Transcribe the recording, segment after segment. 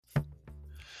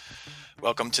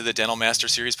Welcome to the Dental Master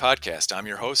Series podcast. I'm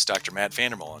your host, Dr. Matt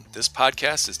VanderMolen. This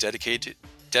podcast is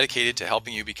dedicated to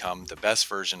helping you become the best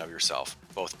version of yourself,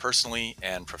 both personally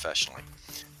and professionally.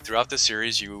 Throughout this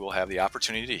series, you will have the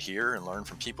opportunity to hear and learn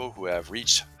from people who have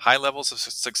reached high levels of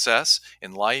success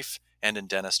in life and in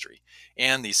dentistry.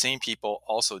 And these same people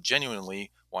also genuinely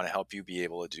want to help you be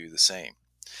able to do the same.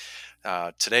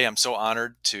 Today, I'm so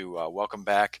honored to welcome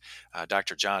back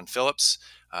Dr. John Phillips.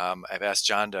 I've asked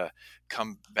John to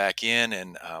come back in,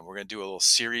 and we're going to do a little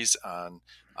series on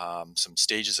some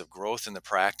stages of growth in the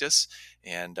practice,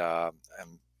 and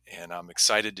I'm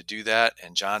excited to do that,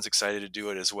 and John's excited to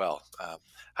do it as well.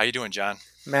 How you doing, John?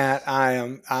 Matt, I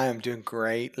am doing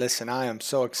great. Listen, I am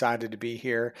so excited to be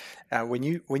here. When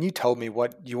you told me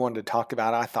what you wanted to talk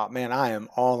about, I thought, man, I am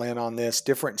all in on this.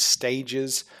 Different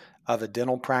stages of a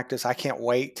dental practice. I can't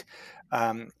wait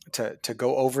to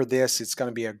go over this. It's going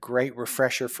to be a great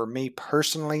refresher for me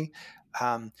personally.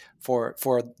 For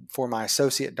my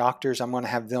associate doctors, I'm going to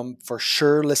have them for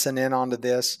sure listen in onto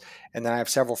this, and then I have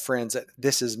several friends that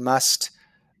this is must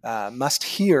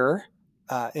hear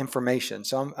information.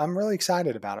 So I'm really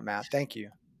excited about it, Matt. Thank you.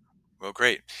 Well,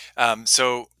 great.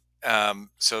 So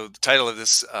the title of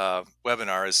this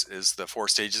webinar is the four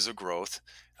stages of growth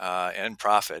and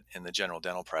profit in the general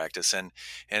dental practice, and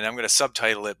I'm going to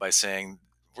subtitle it by saying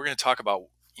we're going to talk about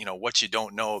what you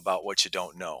don't know about what you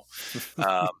don't know,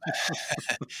 um,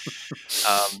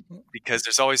 because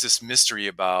there's always this mystery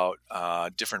about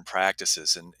different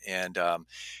practices, and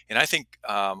I think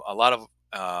a lot of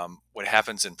what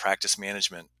happens in practice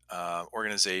management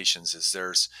organizations is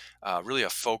there's really a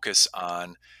focus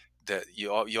on that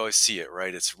you always see it,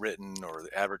 right? It's written or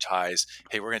advertised,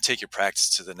 hey, we're going to take your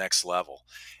practice to the next level.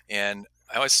 And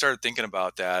I always started thinking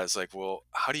about that as like, well,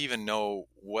 how do you even know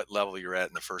what level you're at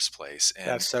in the first place?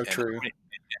 That's so true. And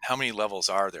how many levels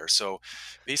are there? So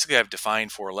basically I've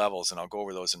defined four levels, and I'll go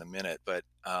over those in a minute. But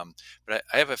I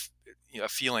have a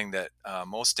feeling that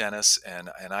most dentists,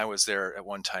 and I was there at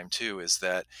one time too, is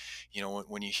that,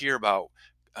 when you hear about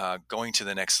going to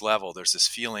the next level, there's this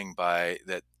feeling by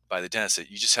the dentist that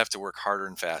you just have to work harder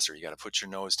and faster. You got to put your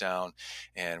nose down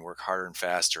and work harder and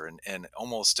faster. And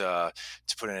almost to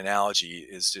put an analogy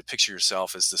is to picture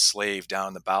yourself as the slave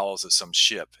down the bowels of some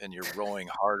ship, and you're rowing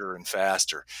harder and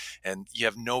faster, and you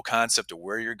have no concept of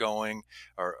where you're going,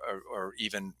 or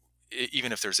even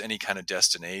if there's any kind of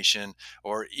destination,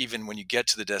 or even when you get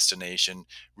to the destination,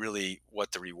 really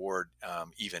what the reward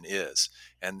even is.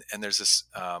 And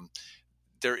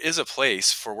there is a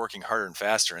place for working harder and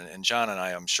faster. And John and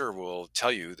I'm sure, will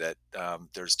tell you that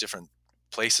there's different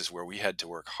places where we had to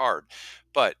work hard.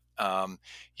 But,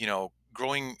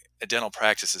 growing a dental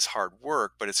practice is hard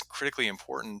work, but it's critically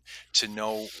important to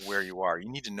know where you are. You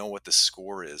need to know what the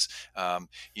score is.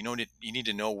 You need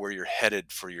to know where you're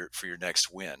headed for your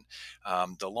next win.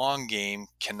 The long game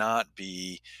cannot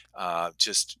be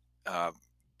just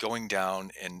going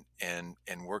down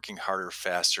and working harder,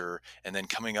 faster, and then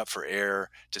coming up for air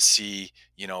to see,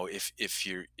 if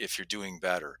you're doing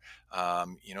better.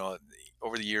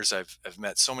 Over the years, I've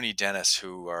met so many dentists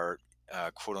who are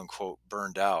quote unquote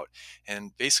burned out,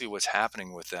 and basically what's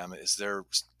happening with them is they're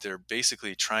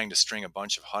basically trying to string a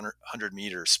bunch of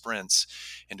 100-meter sprints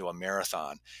into a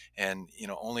marathon, and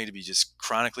only to be just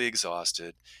chronically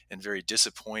exhausted and very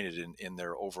disappointed in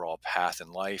their overall path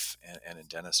in life and in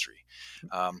dentistry.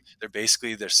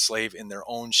 They're slave in their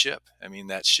own ship. I mean,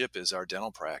 that ship is our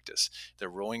dental practice. They're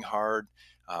rowing hard,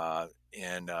 uh,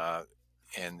 and uh,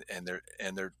 and they're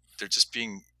just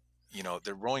being,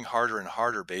 they're rowing harder and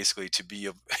harder, basically to be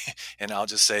and I'll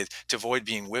just say, to avoid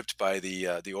being whipped by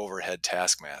the overhead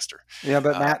taskmaster. Yeah,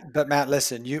 but Uh, Matt,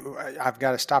 listen, I've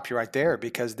got to stop you right there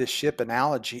because this ship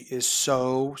analogy is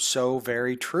so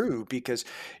very true because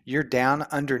you're down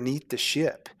underneath the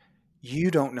ship.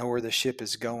 You don't know where the ship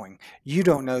is going. You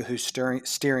don't know who's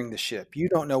steering the ship. You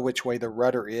don't know which way the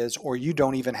rudder is, or you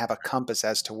don't even have a compass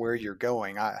as to where you're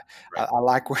going. I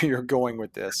like where you're going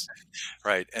with this.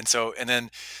 Right. And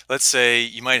then let's say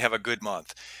you might have a good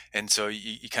month. And so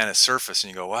you kind of surface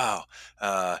and you go, wow,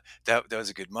 that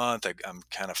was a good month. I'm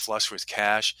kind of flush with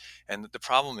cash. And the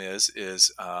problem is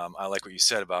I like what you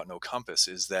said about no compass,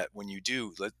 is that when you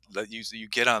do you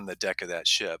get on the deck of that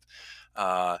ship,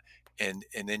 uh,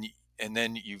 and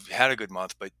then you've had a good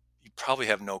month, but you probably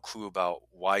have no clue about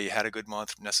why you had a good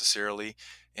month necessarily.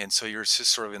 And so you're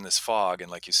just sort of in this fog, and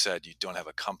like you said, you don't have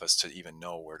a compass to even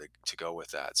know where to go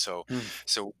with that. So Hmm.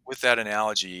 so with that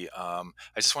analogy, I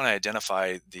just want to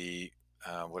identify the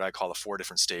what I call the four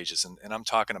different stages, and I'm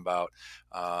talking about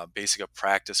basic of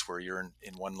practice where you're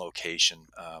in one location,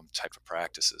 type of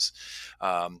practices.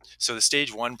 So the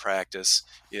stage one practice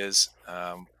is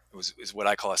is what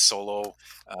I call a solo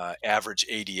average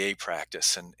ADA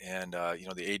practice, and you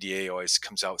know, the ADA always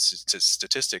comes out to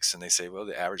statistics, and they say, well,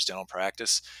 the average dental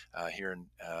practice here in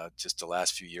just the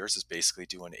last few years is basically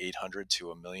doing 800,000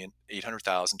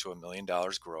 to $1 million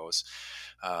gross,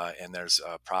 and there's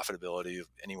profitability of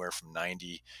anywhere from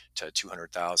 90 to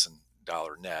 $200,000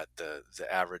 net.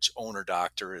 The average owner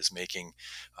doctor is making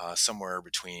somewhere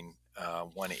between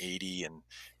 180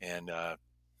 and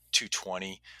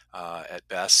 220 at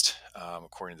best,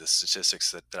 according to the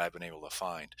statistics that I've been able to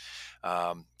find.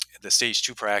 The stage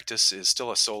two practice is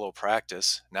still a solo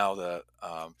practice. Now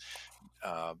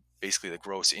basically the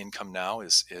gross income now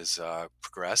is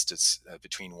progressed. It's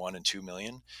between 1 and 2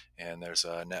 million, and there's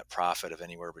a net profit of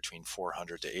anywhere between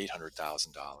 400 to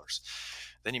 $800,000.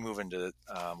 Then you move into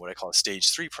what I call a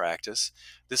stage three practice.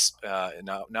 This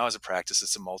now as a practice,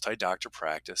 it's a multi-doctor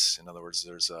practice. In other words,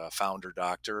 there's a founder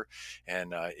doctor,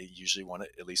 and usually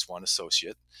at least one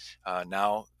associate.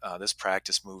 Now this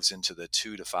practice moves into the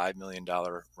 $2 to $5 million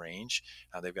range.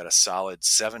 They've got a solid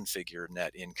seven-figure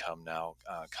net income now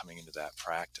coming into that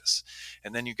practice.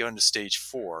 And then you go into stage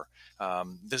four.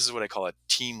 This is what I call a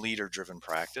team leader-driven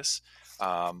practice.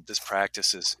 This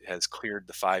practice has cleared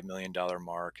the $5 million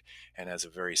mark and has a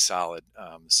very solid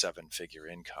seven-figure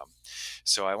income.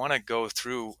 So I want to go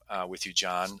through with you,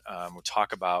 John. We'll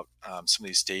talk about some of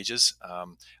these stages.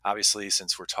 Obviously,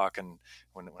 since we're talking,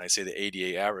 when I say the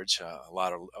ADA average, a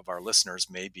lot of our listeners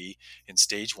may be in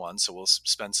stage one, so we'll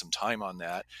spend some time on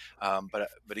that.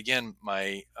 But again,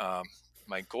 my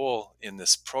goal in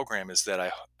this program is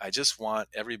that I just want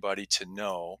everybody to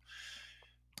know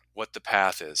what the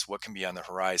path is, what can be on the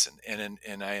horizon.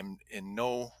 And I am in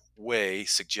no way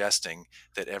suggesting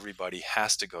that everybody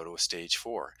has to go to a stage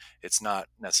four. It's not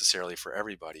necessarily for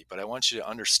everybody, but I want you to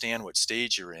understand what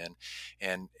stage you're in,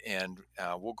 and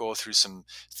we'll go through some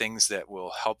things that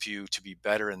will help you to be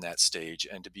better in that stage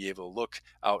and to be able to look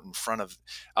out in front of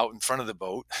the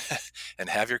boat and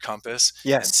have your compass and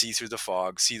Yes. see through the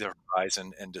fog, see the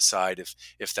horizon, and decide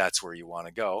if that's where you want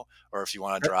to go, or if you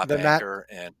want to drop But Matt, anchor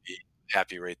and be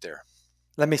happy right there.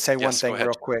 let me say one Yes, go thing ahead.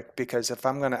 real quick, because if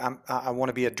I want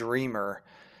to be a dreamer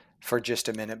for just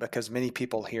a minute, because many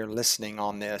people here listening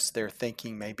on this, they're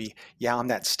thinking maybe, yeah, I'm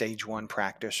that stage one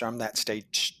practice, or I'm that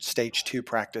stage two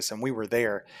practice, and we were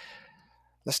there.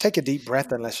 Let's take a deep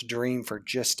breath and let's dream for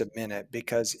just a minute,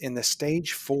 because in the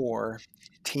stage four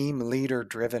team leader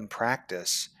driven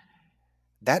practice,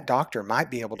 that doctor might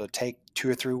be able to take 2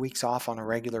 or 3 weeks off on a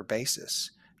regular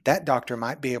basis. That doctor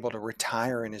might be able to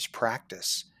retire in his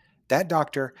practice. That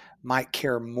doctor might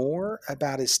care more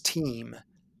about his team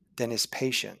than his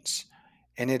patients.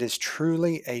 And it is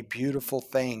truly a beautiful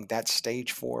thing, that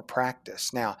stage four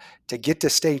practice. Now, to get to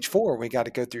stage four, we got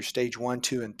to go through stage one,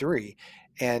 two, and three.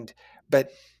 And but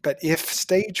if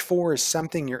stage four is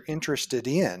something you're interested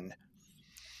in,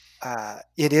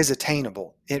 it is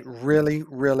attainable. It really,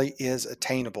 really is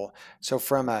attainable. So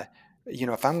if I'm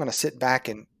going to sit back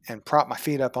and prop my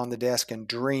feet up on the desk and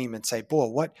dream and say, boy,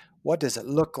 what does it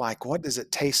look like? What does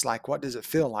it taste like? What does it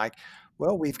feel like?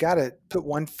 Well, we've got to put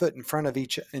one foot in front of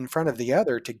the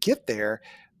other to get there.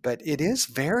 But it is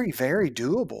very, very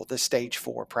doable, the stage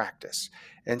four practice.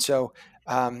 And so,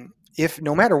 if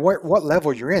no matter what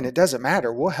level you're in, it doesn't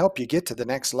matter. We'll help you get to the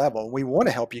next level. We want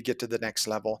to help you get to the next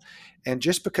level. And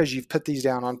just because you've put these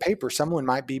down on paper, someone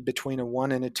might be between a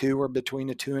one and a two, or between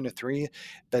a two and a three.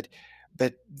 But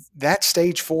but that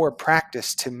stage four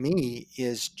practice to me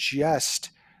is just,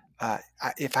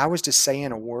 if I was to say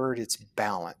in a word, it's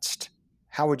balanced.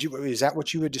 How would you? Is that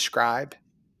what you would describe?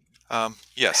 How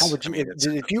Yes, would I you? mean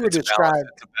If you would it's balanced.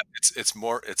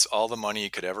 describe? It's all the money you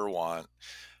could ever want,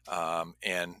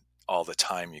 and all the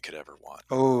time you could ever want.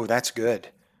 Oh, that's good.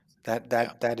 That Yeah.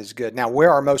 that that is good. Now,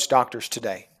 where are most doctors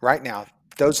today? Right now,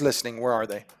 those listening, where are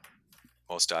they?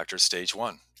 Most doctors stage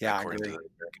one, Yeah, I according to the agree.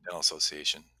 American Dental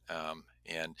Association.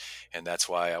 And that's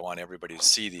why I want everybody to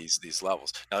see these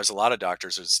levels. Now, there's a lot of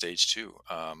doctors at stage two.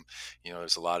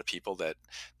 There's a lot of people that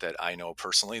I know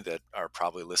personally that are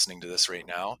probably listening to this right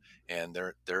now, and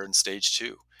they're in stage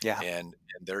two, Yeah. and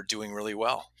they're doing really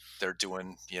well. They're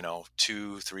doing,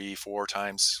 two, three, four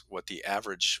times what the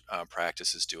average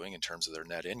practice is doing in terms of their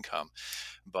net income,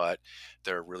 but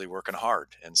they're really working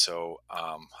hard. And so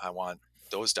I want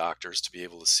those doctors to be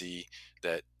able to see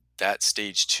that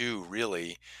stage two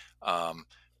really,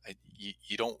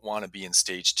 you don't want to be in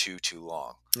stage two too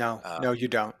long, No, uh, no, you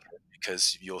don't.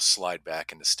 because you'll slide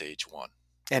back into stage one.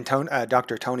 And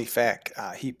Dr. Tony Feck,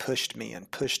 he pushed me and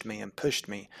pushed me and pushed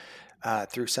me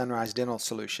through Sunrise Dental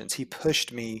Solutions. He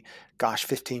pushed me, gosh,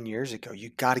 15 years ago. You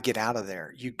got to get out of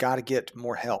there. You got to get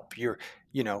more help.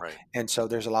 you know, Right. and so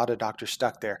there's a lot of doctors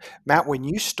stuck there. Matt, when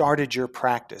you started your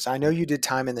practice, I know you did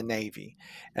time in the Navy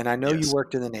and I know you Yes.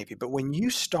 worked in the Navy, but when you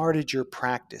started your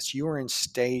practice, you were in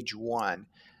stage one.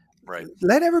 Right.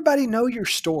 Let everybody know your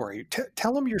story.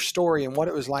 Tell them your story and what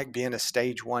it was like being a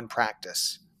stage one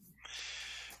practice.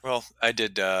 Well, I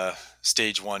did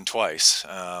stage one twice.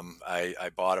 I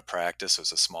bought a practice. It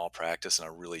was a small practice in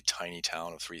a really tiny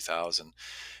town of 3,000,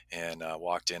 and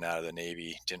walked in out of the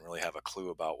Navy. Didn't really have a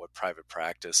clue about what private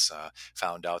practice.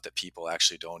 Found out that people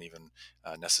actually don't even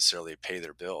necessarily pay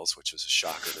their bills, which was a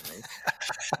shocker to me.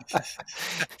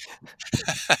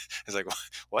 I was like,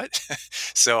 what?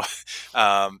 So,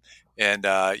 um, and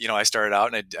I started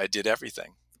out and I did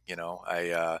everything.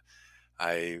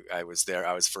 I was there.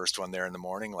 I was first one there in the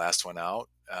morning, last one out,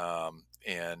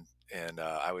 and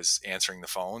I was answering the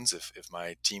phones if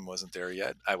my team wasn't there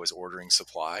yet. I was ordering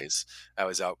supplies. I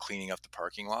was out cleaning up the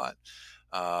parking lot.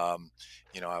 Um,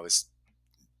 I was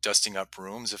dusting up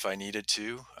rooms if I needed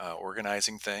to,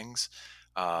 organizing things.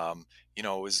 It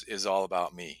was is all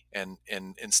about me. And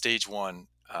in stage one,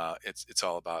 it's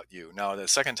all about you. Now, the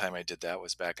second time I did that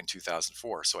was back in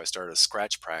 2004. So I started a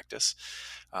scratch practice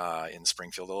in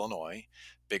Springfield, Illinois,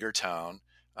 bigger town.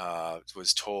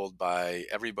 Was told by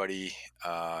everybody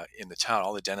in the town.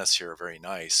 All the dentists here are very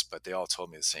nice, but they all told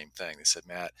me the same thing. They said,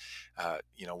 "Matt,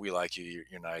 we like you.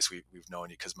 You're nice. We've known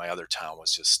you," because my other town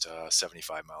was just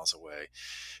 75 miles away.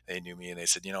 They knew me and they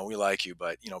said, we like you,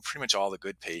 but pretty much all the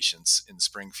good patients in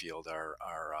Springfield are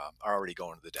already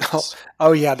going to the Oh, dentist.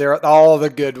 oh yeah, they're all the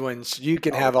good ones. You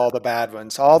can Oh have all the bad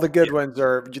ones. All the yeah, good ones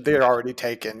they're yeah. already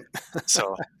taken.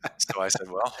 So I said,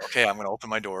 well, okay, I'm going to open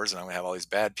my doors and I'm going to have all these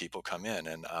bad people come in.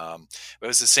 And it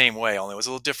was the same way, only it was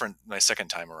a little different my second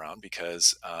time around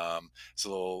because it's a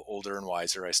little older and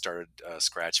wiser. I started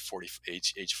scratch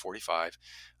age 45.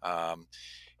 Um,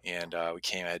 and we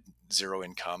came at zero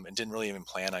income and didn't really even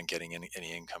plan on getting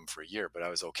any income for a year. But I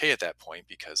was okay at that point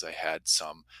because I had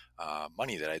some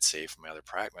money that I'd saved from my other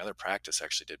practice. My other practice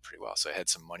actually did pretty well, so I had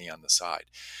some money on the side.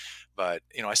 But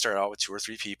I started out with two or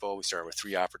three people. We started with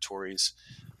three operatories.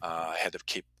 I had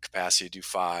the capacity to do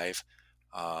five,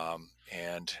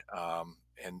 and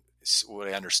what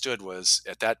I understood was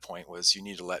at that point was you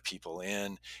need to let people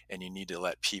in, and you need to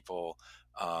let people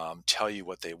tell you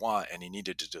what they want, and you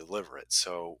needed to deliver it.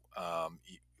 So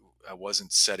I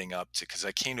wasn't setting up to because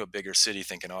I came to a bigger city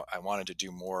thinking I wanted to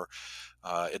do more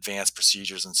advanced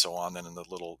procedures and so on than in the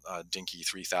little dinky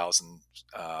 3,000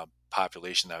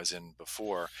 population that I was in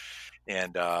before.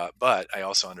 And but I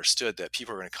also understood that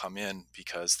people are going to come in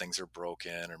because things are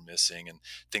broken or missing and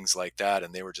things like that,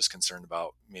 and they were just concerned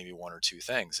about maybe one or two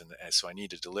things, and so I need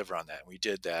to deliver on that. And we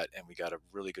did that, and we got a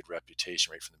really good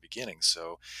reputation right from the beginning.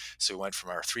 So we went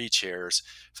from our three chairs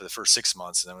for the first 6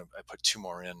 months, and then I put two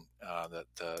more in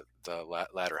the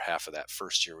latter half of that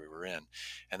first year we were in,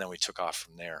 and then we took off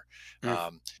from there. Mm.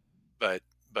 Um,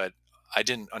 but I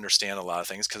didn't understand a lot of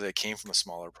things because I came from a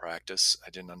smaller practice. I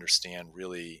didn't understand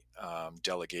really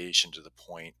delegation to the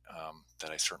point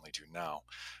that I certainly do now.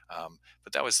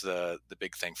 But that was the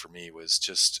big thing for me was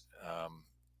just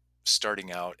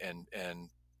starting out and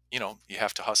you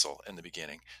have to hustle in the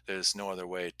beginning. There's no other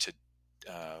way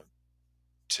uh,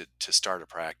 to start a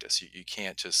practice. You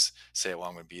can't just say, well,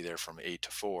 I'm going to be there from 8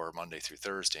 to 4 Monday through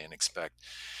Thursday and expect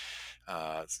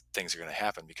uh, things are going to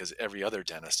happen because every other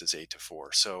dentist is 8 to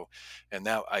 4. So, and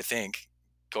now I think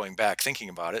going back thinking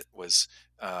about it was,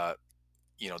 uh,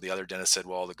 the other dentist said,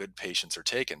 well, all the good patients are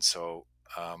taken. So,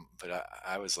 but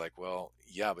I was like, well,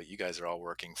 yeah, but you guys are all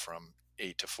working from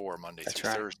 8 to 4 Monday That's through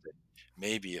right. Thursday.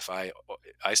 Maybe if I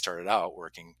started out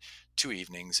working 2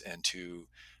 evenings and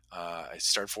I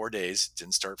started 4 days,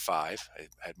 didn't start five. I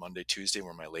had Monday, Tuesday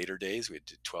were my later days. We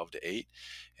did 12 to 8,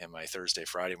 and my Thursday,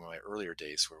 Friday were my earlier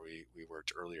days where we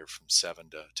worked earlier from 7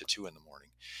 to 2 in the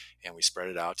morning, and we spread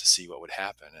it out to see what would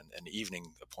happen. And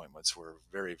evening appointments were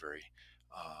very, very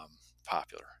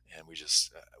popular, and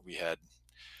we had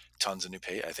tons of new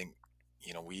pay. I think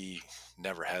we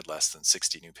never had less than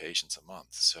 60 new patients a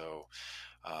month. So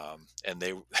and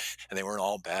they and they weren't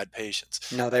all bad patients.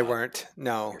 No, they Uh, weren't.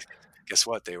 No. guess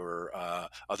what? They were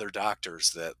other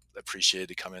doctors that appreciated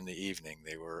to come in the evening.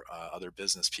 They were other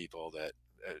business people that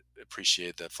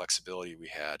appreciated the flexibility we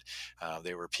had.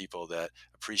 They were people that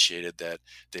appreciated that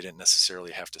they didn't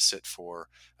necessarily have to sit for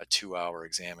a 2 hour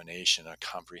examination, a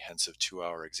comprehensive 2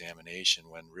 hour examination,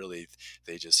 when really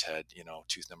they just had,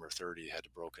 tooth number 30 had a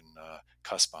broken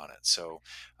cusp on it. So,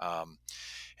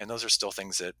 and those are still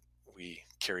things that we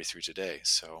carry through today.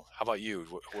 So, how about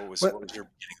you? Well, What was your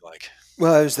beginning like?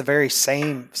 well, it was the very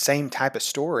same type of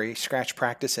story. Scratch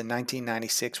practice in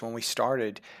 1996 when we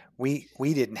started.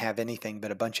 we didn't have anything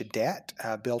but a bunch of debt.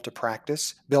 Built a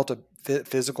practice, built a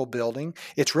physical building.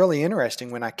 It's really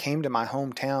interesting. When I came to my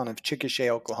hometown of Chickasha,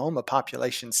 Oklahoma,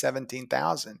 population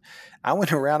 17,000, I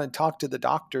went around and talked to the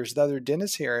doctors, the other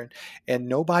dentists here, and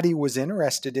nobody was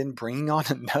interested in bringing on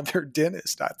another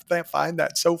dentist. Find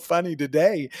that so funny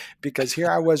today, because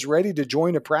here I was ready to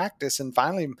join a practice, and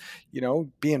finally,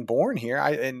 being born here,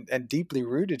 and deeply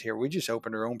rooted here, we just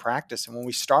opened our own practice. And when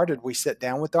we started, we sat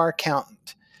down with our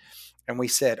accountant and we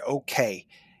said, okay,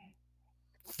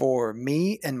 for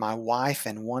me and my wife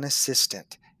and one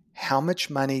assistant, how much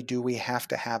money do we have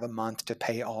a month to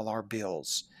pay all our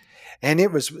bills? And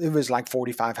it was like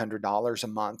 $4,500 a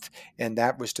month, and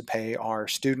that was to pay our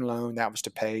student loan, that was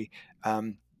to pay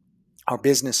um, our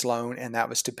business loan, and that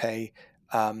was to pay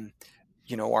um,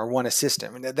 our one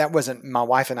assistant. I mean, that wasn't my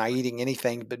wife and I eating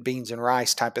anything but beans and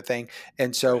rice type of thing.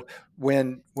 And Right. so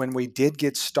when we did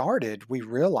get started, we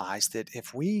realized that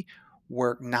if we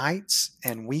work nights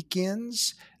and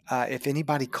weekends, if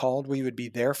anybody called, we would be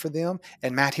there for them.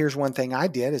 And Matt, here's one thing I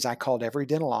did: is I called every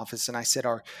dental office and I said,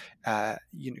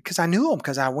 because I knew them,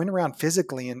 because I went around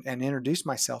physically and introduced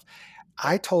myself.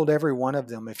 I Right. told every one of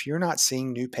them, if you're not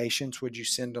seeing new patients, would you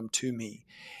send them to me?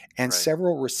 And Right.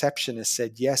 several receptionists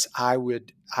said, yes, I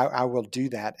would, I will do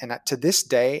that. And to this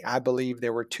day, I believe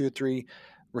there were two or three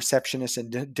receptionists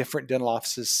in different dental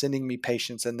offices sending me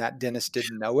patients, and that dentist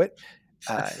didn't know it,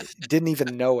 didn't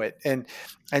even know it. And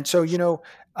so,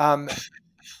 um,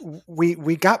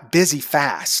 we got busy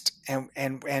fast, and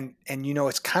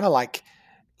it's kind of like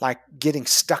getting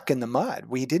stuck in the mud.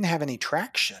 We didn't have any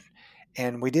traction,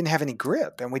 and we didn't have any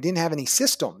grip, and we didn't have any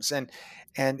systems. And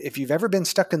if you've ever been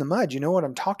stuck in the mud, you know what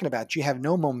I'm talking about. You have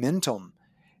no momentum,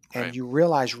 and Right. you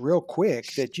realize real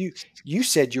quick that you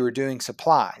said you were doing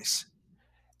supplies.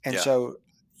 And Yeah. so,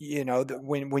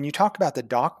 when you talk about the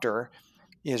doctor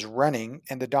is running,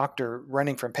 and the doctor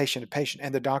running from patient to patient,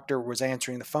 and the doctor was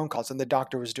answering the phone calls, and the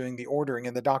doctor was doing the ordering,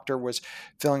 and the doctor was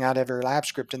filling out every lab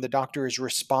script, and the doctor is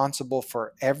responsible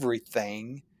for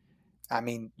everything. I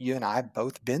mean, you and I have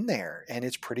both been there, and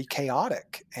it's pretty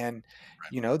chaotic. And,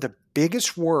 the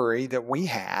biggest worry that we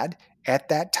had at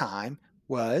that time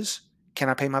was, can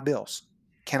I pay my bills?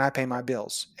 Can I pay my Right.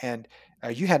 bills? And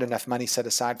you had enough money set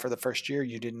aside for the first year.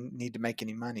 You didn't need to make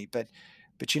any money. But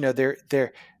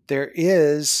there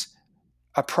is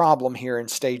a problem here in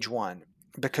stage one,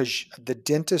 because the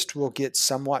dentist will get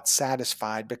somewhat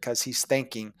satisfied because he's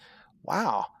thinking,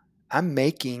 wow, I'm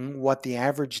making what the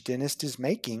average dentist is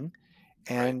making.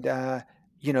 Right. And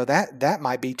that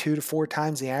might be 2 to 4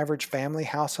 times the average family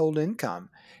household income.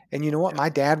 And you know what? Yeah. My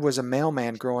dad was a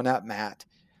mailman growing up, Matt,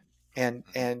 and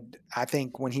Mhm. and I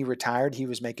think when he retired, he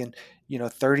was making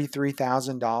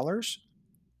 $33,000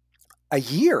 a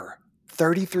year.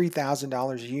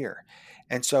 $33,000 a year.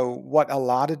 And so what a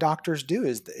lot of doctors do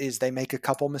is they make a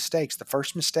couple mistakes. The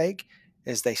first mistake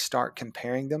is they start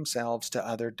comparing themselves to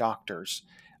other doctors,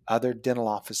 other dental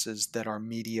offices that are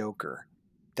mediocre.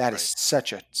 That is Right.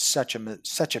 such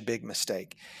a big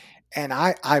mistake. And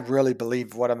I really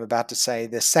believe what I'm about to say.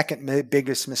 The second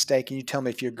biggest mistake, and you tell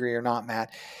me if you agree or not,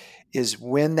 Matt, is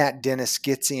when that dentist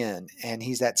gets in and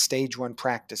he's at stage one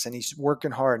practice and he's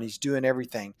working hard and he's doing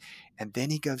everything. And then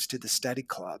he goes to the study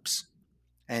clubs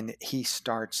and he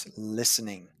starts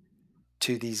listening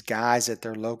to these guys at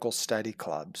their local study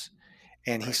clubs.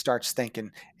 And he Right. starts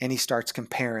thinking, and he starts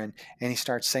comparing, and he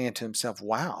starts saying to himself,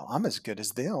 wow, I'm as good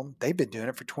as them. They've been doing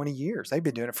it for 20 years. They've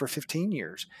been doing it for 15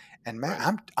 years. And man,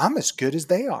 Right. I'm as good as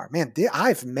they are. Man,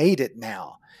 I've made it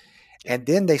now. Yeah. And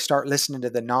then they start listening to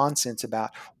the nonsense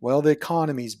about, well, the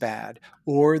economy's bad,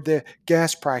 or the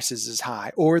gas prices is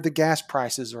high, or the gas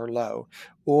prices are low,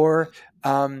 or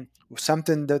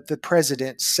something that the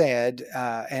president said,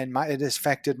 and it has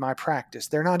affected my practice.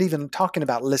 They're not even talking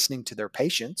about listening to their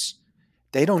patients.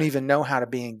 They don't Right. even know how to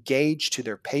be engaged to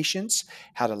their patients,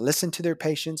 how to listen to their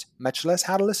patients, much less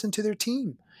how to listen to their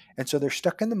team. And so they're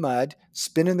stuck in the mud,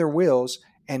 spinning their wheels,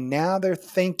 and now they're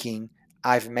thinking,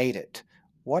 I've made it.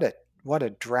 What a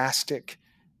drastic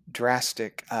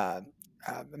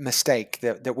mistake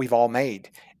that we've all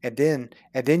made. And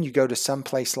then you go to some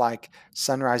place like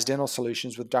Sunrise Dental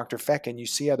Solutions with Dr. Feck, and you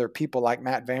see other people like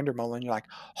Matt VanderMolen. You're like,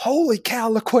 holy cow,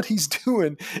 look what he's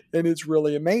doing. And it's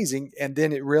really amazing. And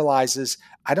then it realizes,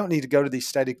 I don't need to go to these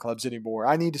study clubs anymore.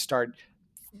 I need to start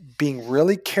being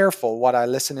really careful what I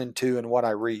listen to and what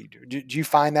I read. Do you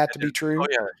find that to be Oh true?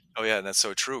 yeah. Oh yeah. That's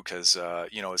so true. Because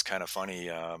it's kind of funny.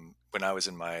 When I was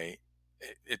in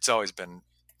it's always been,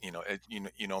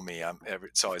 you know me.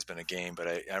 It's always been a game. But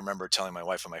I remember telling my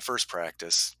wife in my first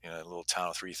practice, a little town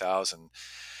of 3,000.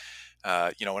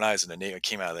 When I was in the Navy, I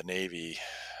came out of the Navy.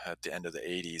 at the end of the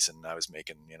 80s, and I was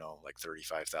making, like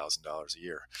 $35,000 a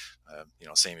year.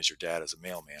 Same as your dad as a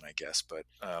mailman, I guess. But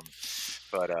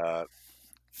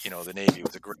the Navy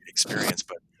was a great experience,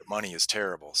 but the money is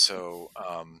terrible. So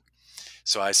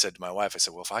I said to my wife, I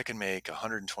said, well, if I can make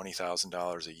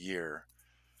 $120,000 a year,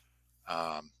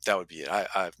 that would be it.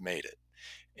 I've made it.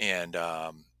 And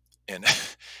and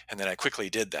then I quickly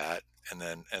did that. And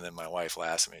then my wife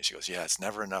laughs at me. She goes, "Yeah, it's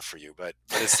never enough for you, but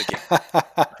it's the game.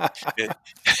 It,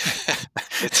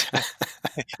 it's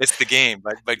it's the game."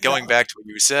 But Yeah. going back to what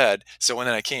you said, so when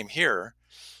I came here,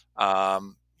 I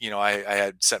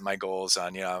had set my goals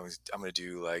on, I'm going to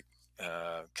do like,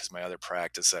 because my other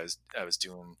practice, I was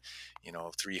doing,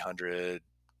 300,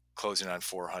 closing on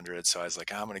 400. So I was like,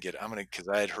 because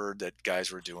I had heard that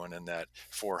guys were doing in that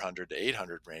 400 to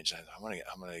 800 range. I'm going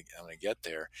to get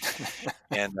there.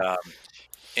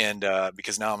 And,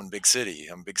 because now I'm in big city.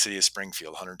 I'm big city of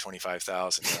Springfield,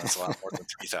 125,000. That's a lot more than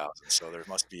 3,000. So there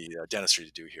must be dentistry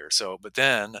to do here. So, but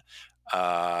then,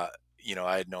 uh,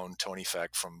 I had known Tony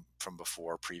Feck from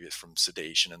before, previous from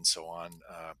sedation and so on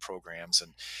programs,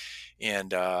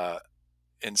 and uh,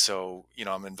 and so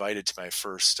I'm invited to my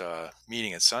first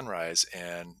meeting at Sunrise,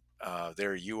 and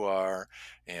there you are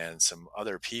and some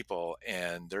other people,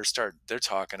 and they're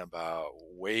talking about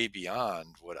way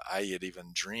beyond what I had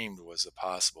even dreamed was a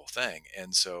possible thing.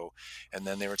 And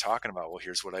then they were talking about, well,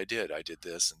 here's what I did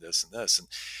this and this and this,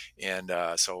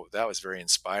 and so that was very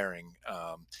inspiring.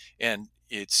 And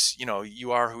it's,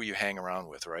 you are who you hang around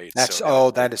with, right? So That's, now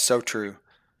oh, that is so true.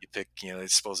 you pick,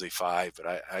 it's supposedly five,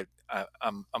 but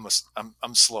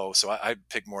I'm slow, so I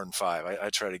pick more than five. I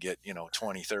try to get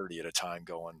 20, 30 at a time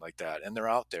going like that, and they're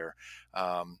out there,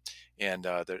 um,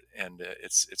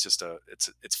 it's just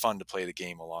it's fun to play the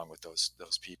game along with those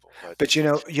people. But But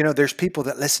there's people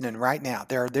that listening right now.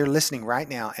 They're listening right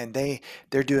now, and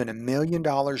they're doing $1 million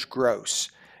gross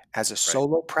as a right,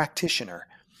 solo practitioner,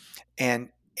 and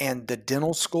the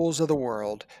dental schools of the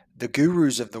world, the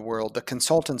gurus of the world, the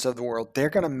consultants of the world, they're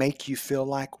going to make you feel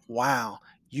like, wow,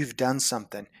 you've done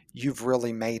something. You've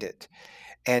really made it.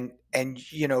 And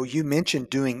you mentioned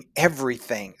doing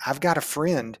everything. I've got a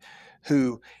friend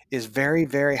who is very,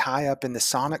 very high up in the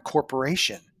Sonic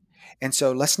Corporation. And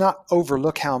so let's not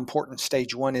overlook how important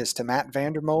stage one is to Matt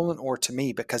VanderMolen or to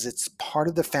me, because it's part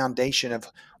of the foundation of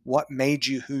what made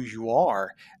you who you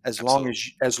are, absolutely,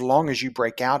 as long as you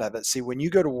break out of it. See, when you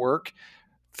go to work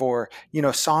for,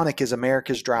 Sonic is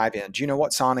America's drive-in. Do you know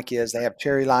what Sonic is? They have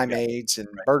cherry yeah, limeades and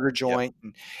right, burger yep, joint,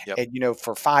 and yep,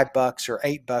 for $5 or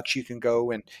 $8 you can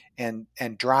go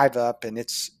and drive up, and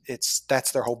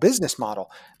that's their whole business model.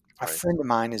 A right, friend of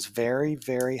mine is very,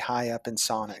 very high up in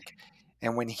Sonic,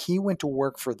 and when he went to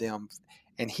work for them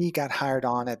and he got hired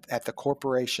on at the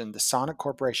corporation, the Sonic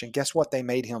Corporation, guess what they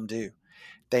made him do?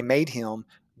 They made him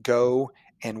go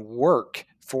and work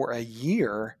for a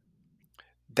year.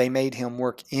 They made him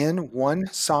work in one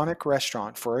Sonic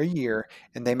restaurant for a year,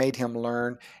 and they made him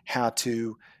learn how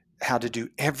to do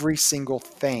every single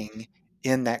thing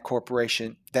in that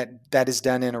corporation that is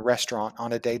done in a restaurant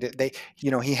on a day that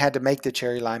he had to make the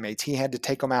cherry limeades, he had to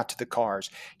take them out to the cars,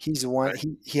 he's the one, right,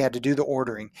 he had to do the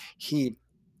ordering, he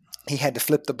had to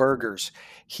flip the burgers,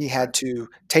 he right, had to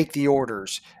take the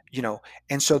orders,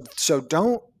 and so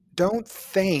don't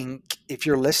think, if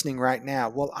you're listening right now,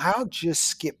 well, I'll just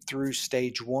skip through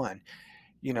stage one.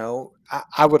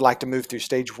 I would like to move through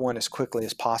stage one as quickly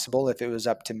as possible if it was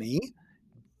up to me,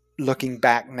 looking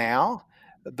back now.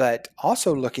 But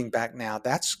also looking back now,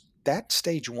 that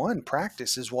stage one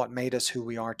practice is what made us who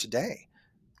we are today.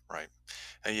 right.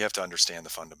 And you have to understand the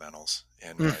fundamentals.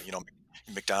 And Mm.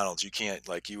 McDonald's, you can't,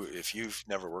 like, if you've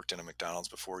never worked in a McDonald's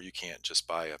before, you can't just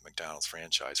buy a McDonald's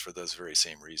franchise for those very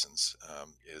same reasons.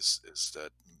 Is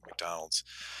that McDonald's,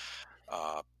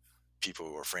 uh, people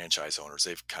who are franchise owners,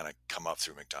 they've kind of come up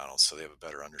through McDonald's, so they have a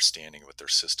better understanding of what their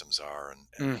systems are, and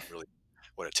Mm. really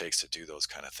what it takes to do those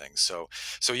kind of things. So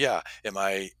yeah, am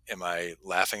I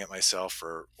laughing at myself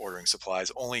for ordering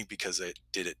supplies only because I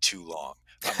did it too long?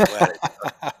 I'm glad I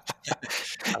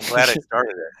I'm glad I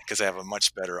started it because I have a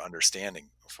much better understanding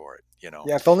for it.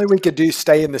 Yeah, if only we could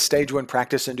stay in the stage one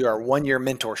practice and do our 1 year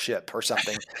mentorship or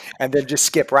something, and then just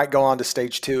skip right, go on to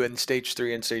stage two and stage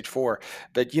three and stage four.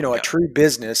 But a Yeah, true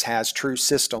business has true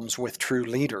systems with true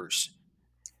leaders.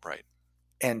 right.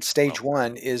 And Well, stage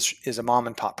one is a mom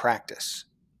and pop practice.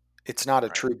 It's not a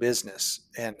right, true business,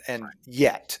 and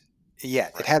yet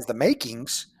it right, has the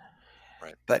makings,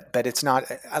 right, but it's not.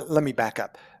 Let me back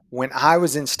up. When I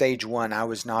was in stage one, I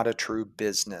was not a true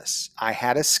business. I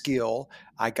had a skill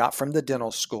I got from the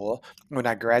dental school. When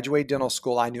I graduated dental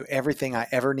school, I knew everything I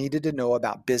ever needed to know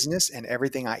about business and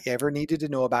everything I ever needed to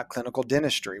know about clinical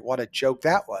dentistry. What a joke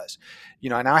that was.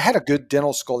 And I had a good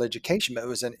dental school education, but it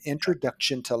was an Yeah.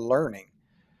 introduction to learning.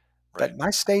 Right. But my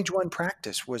stage one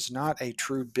practice was not a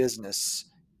true business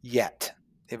yet.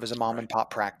 It was a mom Right. and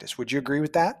pop practice. Would you agree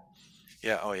with that?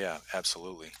 Yeah. Oh, yeah.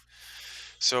 Absolutely.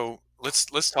 So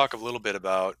let's talk a little bit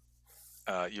about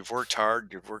you've worked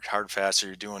hard. You've worked hard faster.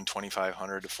 You're doing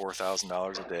 $2,500 to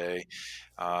 $4,000 a day.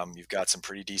 You've got some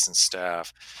pretty decent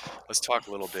staff. Let's talk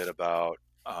a little bit about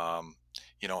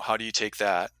how do you take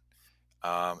that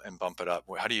and bump it up?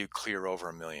 How do you clear over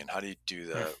a million? How do you do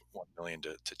Hmm. the 1 million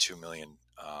to 2 million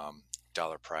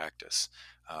dollar practice?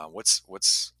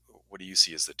 What do you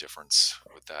see as the difference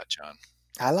with that, John?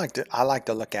 I like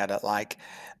to look at it like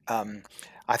um,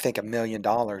 I think $1 million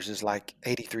is like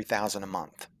 83,000 a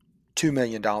month. $2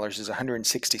 million is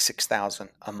 166,000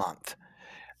 a month.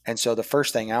 And so the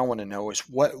first thing I want to know is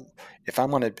what if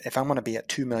I'm gonna be at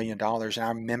 $2 million. And I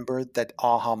remember that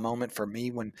aha moment for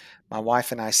me when my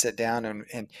wife and I sit down and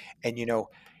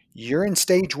you're in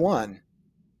stage one,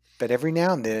 but every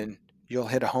now and then you'll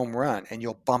hit a home run and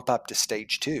you'll bump up to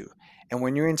stage two. And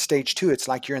when you're in stage two, it's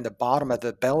like you're in the bottom of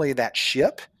the belly of that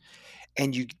ship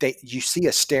and you see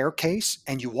a staircase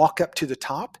and you walk up to the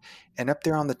top, and up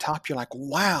there on the top you're like,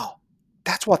 wow,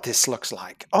 that's what this looks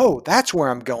like. Oh, that's where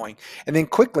I'm going. And then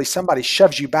quickly somebody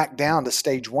shoves you back down to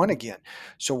stage one again.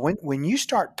 So when you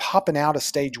start popping out of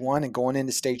stage one and going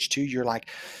into stage two, you're like,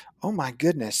 oh my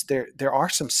goodness, there are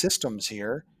some systems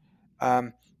here.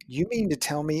 um, you mean to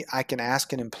tell me I can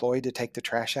ask an employee to take the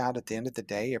trash out at the end of the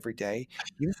day every day?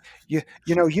 You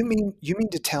mean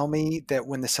to tell me that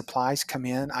when the supplies come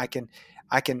in, I can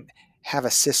have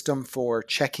a system for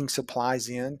checking supplies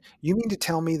in? You mean to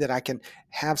tell me that I can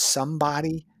have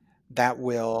somebody that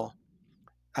will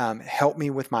help me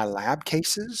with my lab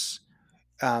cases?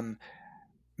 Um,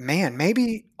 Man,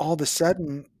 maybe all of a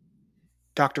sudden,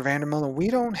 Dr. VanderMolen, we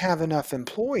don't have enough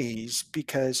employees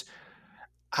because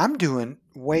I'm doing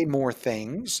way more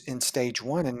things in stage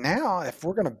one. And now, if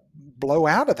we're going to blow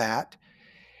out of that,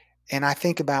 and I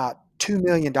think about $2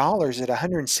 million at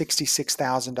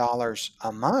 $166,000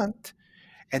 a month,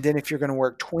 and then if you're going to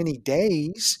work 20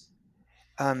 days,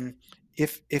 um,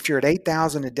 if you're at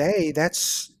 8,000 a day,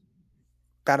 that's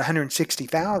about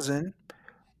 160,000.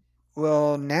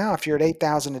 Well, now if you're at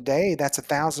 8,000 a day, that's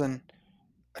 1,000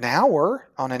 an hour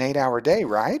on an 8-hour day,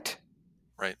 right?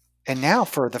 Right. And now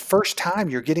for the first time,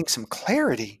 you're getting some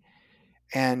clarity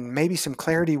and maybe some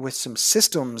clarity with some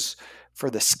systems for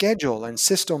the schedule and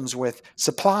systems with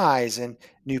supplies and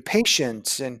new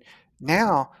patients. And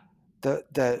now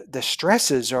the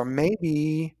stresses are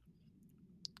maybe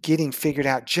getting figured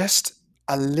out just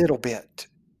a little bit.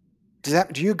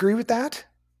 Do you agree with that?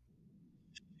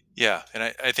 Yeah, and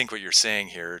I think what you're saying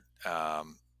here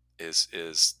is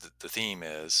the theme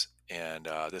is, and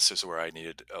this is where I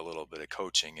needed a little bit of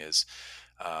coaching. Is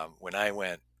when I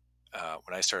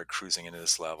started cruising into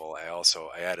this level,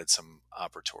 I added some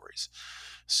operatories.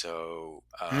 So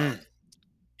Mm,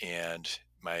 and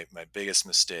my biggest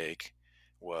mistake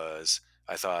was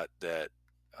I thought that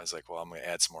I was like, well, I'm going to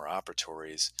add some more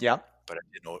operatories, yeah, but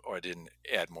I didn't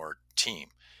add more team.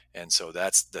 And so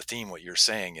that's the theme. What you're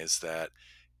saying is that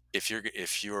if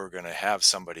you're going to have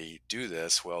somebody do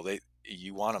this, well,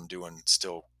 you want them doing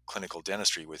still clinical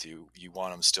dentistry with you. You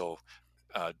want them still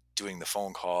doing the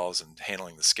phone calls and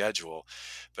handling the schedule,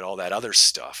 but all that other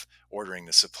stuff, ordering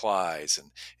the supplies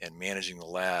and managing the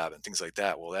lab and things like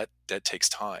that. Well, that takes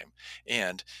time,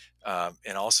 and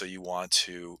also you want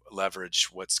to leverage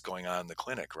what's going on in the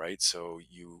clinic, right? So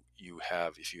you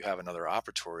have if you have another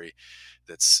operatory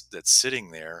that's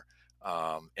sitting there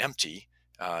empty.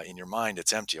 In your mind,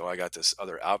 it's empty. Oh, I got this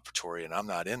other operatory, and I'm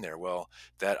not in there. Well,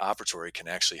 that operatory can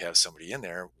actually have somebody in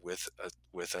there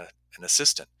an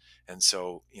assistant, and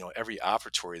so, every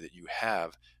operatory that you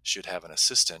have should have an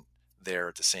assistant there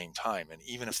at the same time. And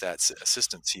even if that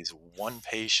assistant sees one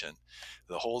patient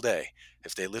the whole day,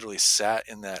 if they literally sat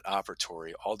in that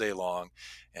operatory all day long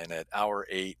and at hour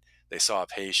 8 they saw a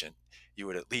patient, you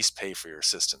would at least pay for your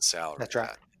assistant's salary that's of right.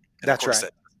 that. And of That's course right.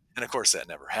 that and of course that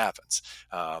never happens.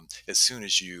 As soon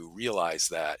as you realize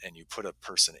that and you put a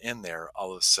person in there,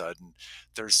 all of a sudden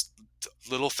there's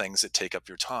little things that take up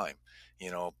your time.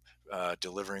 You know,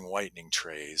 delivering whitening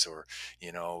trays, or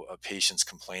a patient's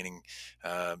complaining,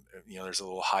 there's a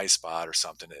little high spot or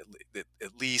something.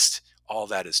 At least all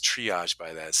that is triaged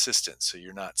by that assistant, so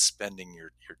you're not spending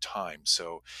your time. It's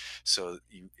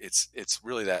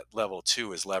really that level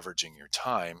two is leveraging your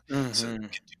time so that you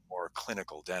Hmm. can do more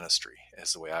clinical dentistry,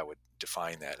 is the way I would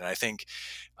define that. And I think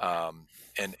um,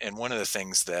 and one of the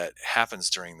things that happens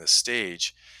during this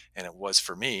stage, and it was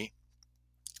for me,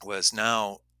 was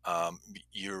now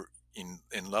you're in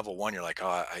level one. You're like,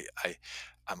 oh,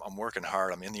 I'm working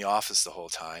hard. I'm in the office the whole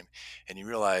time, and you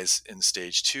realize in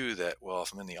stage two that, well,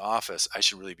 if I'm in the office, I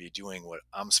should really be doing what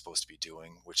I'm supposed to be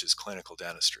doing, which is clinical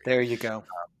dentistry. There you go.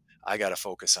 I got to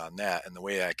focus on that. And the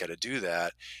way I got to do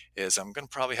that is I'm going to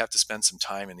probably have to spend some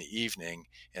time in the evening,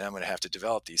 and I'm going to have to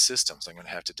develop these systems. I'm going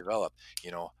to have to develop,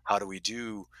 how do we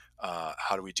do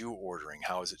ordering?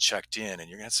 How is it checked in? And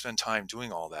you're going to spend time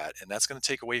doing all that. And that's going to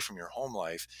take away from your home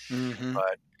life. Hmm.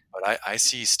 But I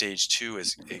see stage two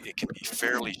as it can be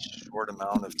fairly short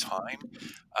amount of time,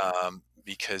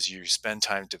 because you spend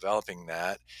time developing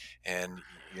that, and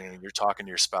you're talking to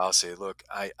your spouse, say, look,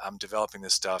 I'm developing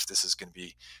this stuff. This is going to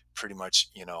be pretty much,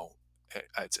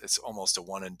 it's almost a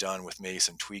one and done with maybe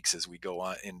some tweaks as we go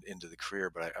on into the career.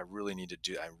 But I really need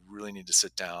to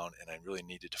sit down, and I really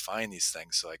need to define these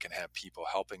things so I can have people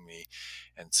helping me,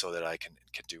 and so that I can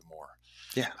do more.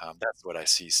 Yeah. That's what I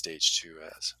see stage two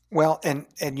as. Well, and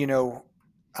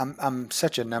I'm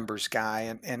such a numbers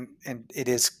guy, and it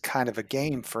is kind of a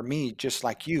game for me, just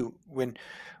like you. When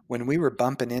we were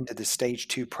bumping into the stage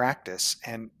two practice,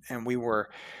 and we were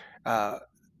uh,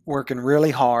 working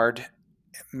really hard,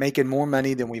 making more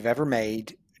money than we've ever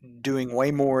made, doing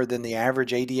way more than the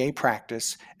average ADA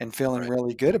practice, and feeling Right.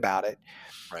 really good about it.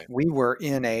 Right. We were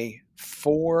in a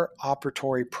 4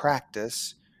 operatory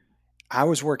practice. I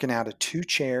was working out of 2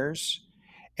 chairs,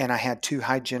 and I had 2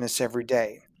 hygienists every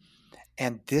day.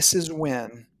 And this is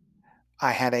when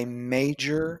I had a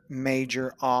major,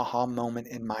 major aha moment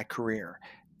in my career.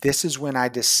 This is when I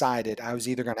decided I was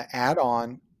either going to add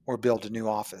on or build a new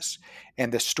office.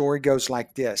 And the story goes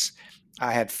like this: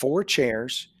 I had 4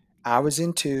 chairs, I was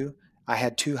in two, I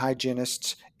had 2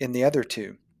 hygienists in the other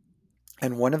two.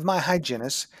 And one of my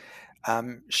hygienists,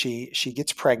 she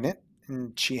gets pregnant,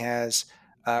 and she has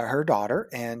her daughter,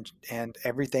 and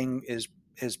everything is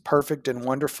perfect and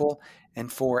wonderful.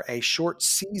 And for a short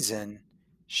season,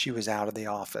 she was out of the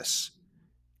office.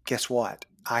 Guess what?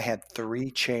 I had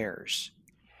 3 chairs,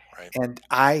 Right. and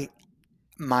I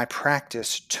my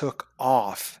practice took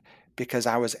off because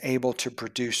I was able to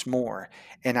produce more.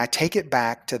 And I take it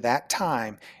back to that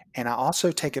time, and I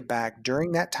also take it back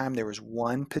during that time. There was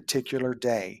one particular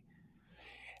day,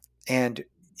 and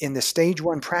in the stage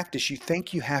one practice, you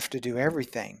think you have to do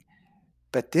everything.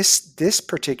 But this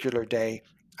particular day,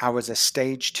 I was a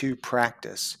stage two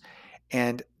practice.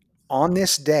 And on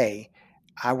this day,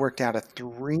 I worked out of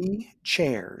 3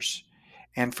 chairs.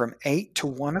 And from 8 to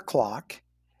 1 o'clock,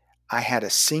 I had a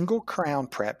single crown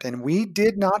prepped. And we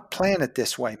did not plan it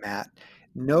this way, Matt.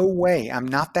 No way. I'm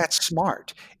not that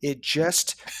smart. It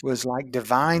just was like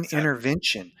divine That,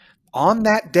 intervention. On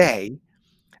that day,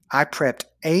 I prepped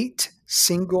 8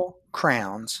 single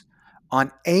crowns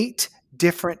on 8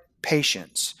 different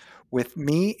patients, with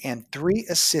me and 3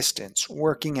 assistants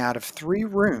working out of 3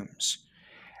 rooms.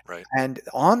 right. And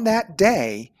on that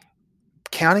day,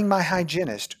 counting my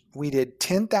hygienist, we did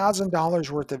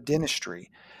 $10,000 worth of dentistry.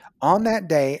 On that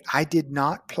day, I did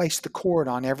not place the cord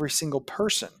on every single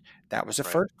person. That was a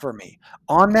Right. first for me.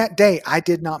 On that day, I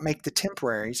did not make the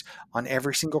temporaries on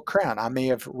every single crown. I may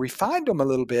have refined them a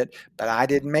little bit, but I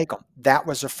didn't make them. That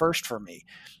was a first for me.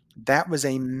 That was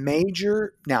a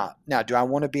major. Now, do I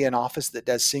want to be an office that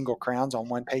does single crowns on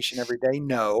one patient every day?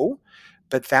 No,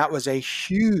 but that was a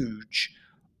huge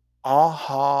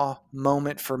aha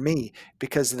moment for me,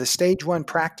 because the stage one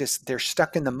practice, they're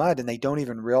stuck in the mud and they don't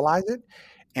even realize it.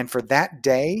 And for that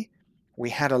day, we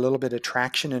had a little bit of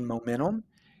traction and momentum.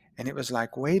 And it was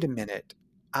like, wait a minute,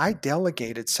 I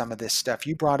delegated some of this stuff.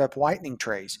 You brought up whitening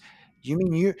trays. You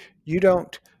mean you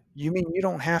don't you mean you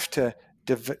don't have to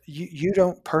you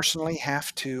don't personally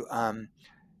have to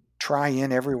try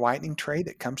in every whitening tray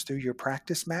that comes through your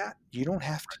practice mat. You don't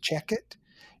have to check it,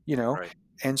 you know. Right.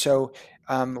 And so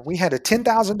we had a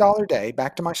 $10,000 day.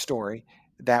 Back to my story,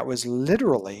 that was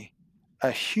literally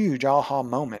a huge aha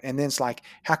moment. And then it's like,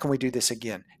 how can we do this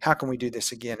again? How can we do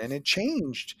this again? And it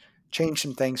changed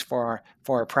some things for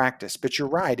our practice. But you're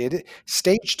right. It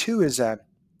stage two is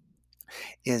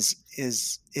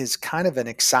kind of an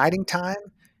exciting time,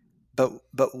 but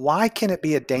why can it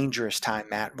be a dangerous time,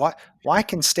 Matt? Why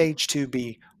can stage two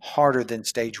be harder than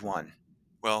stage one?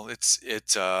 Well, there's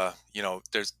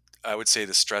I would say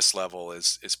the stress level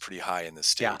is pretty high in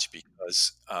this Yeah, stage,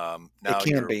 because it now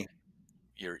can you're be.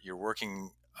 you're you're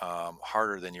working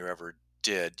harder than you ever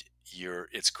did,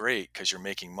 it's great because you're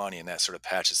making money and that sort of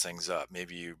patches things up.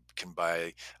 Maybe you can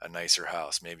buy a nicer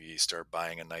house, maybe you start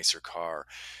buying a nicer car,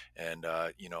 and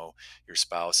your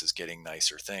spouse is getting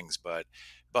nicer things. But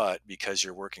because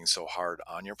you're working so hard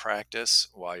on your practice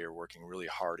while you're working really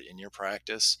hard in your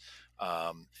practice,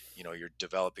 you're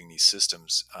developing these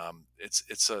systems.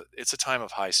 It's a time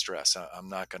of high stress. I'm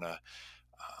not going to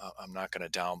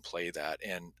downplay that.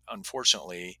 And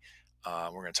unfortunately,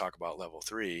 we're going to talk about level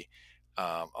three.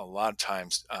 A lot of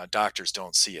times, doctors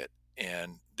don't see it,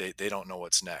 and they don't know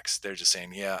what's next. They're just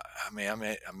saying, "Yeah, I mean,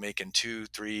 I'm making two,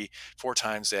 three, four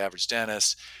times the average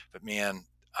dentist, but man,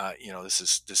 this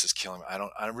is killing me.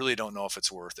 I really don't know if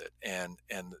it's worth it." And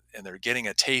they're getting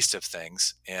a taste of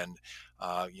things, and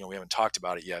we haven't talked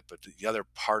about it yet, but the other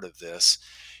part of this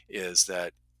is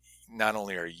that not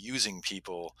only are you using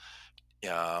people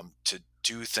to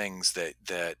do things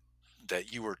that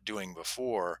you were doing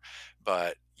before,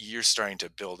 but you're starting to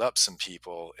build up some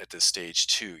people at this stage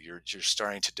too. You're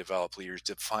starting to develop leaders,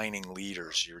 defining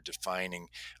leaders. You're defining,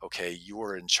 okay,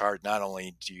 you're in charge. Not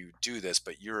only do you do this,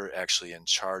 but you're actually in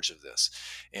charge of this.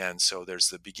 And so there's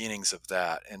the beginnings of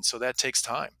that, and so that takes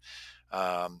time,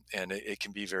 and it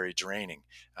can be very draining.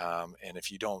 And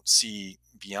if you don't see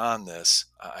beyond this,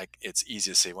 it's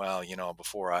easy to say, well,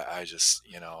 before I just,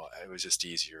 it was just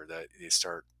easier. That you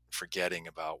start forgetting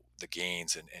about the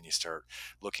gains, and you start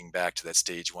looking back to that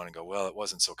stage one and go, well, it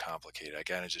wasn't so complicated. I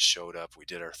kind of just showed up, we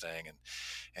did our thing,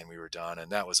 and we were done, and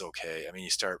that was okay. I mean, you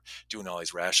start doing all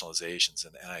these rationalizations,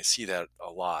 and I see that a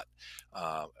lot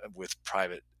with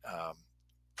private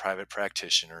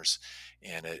practitioners,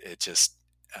 and it just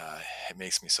it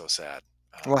makes me so sad.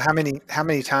 Well, When you how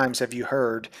many times have you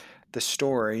heard the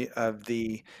story of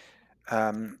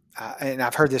and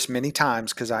I've heard this many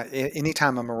times because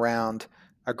anytime I'm around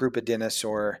a group of dentists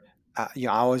or, I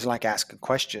always like asking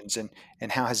questions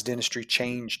and how has dentistry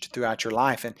changed throughout your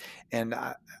life?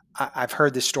 I've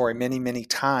heard this story many, many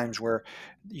times where,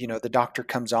 the doctor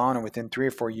comes on and within 3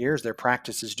 or 4 years, their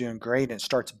practice is doing great and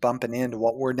starts bumping into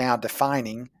what we're now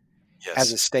defining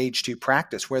as Yes, a stage two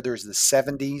practice, whether it's the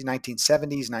 70s,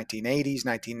 1970s, 1980s,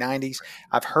 1990s.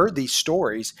 I've heard these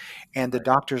stories, and the right,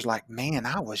 doctor's like, man,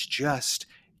 I was just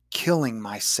killing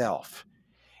myself.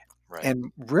 right,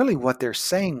 And really, what they're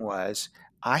saying was,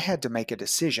 I had to make a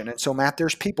decision. And so, Matt,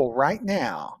 there's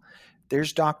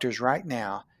doctors right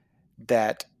now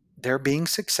that they're being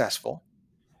successful.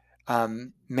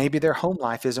 Maybe their home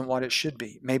life isn't what it should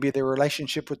be. Maybe their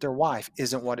relationship with their wife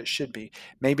isn't what it should be.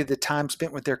 Maybe the time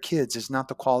spent with their kids is not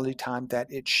the quality time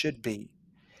that it should be.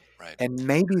 right, And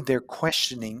maybe they're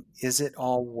questioning, is it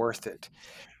all worth it?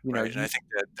 You know, right. And I you, think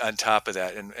that on top of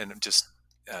that, and just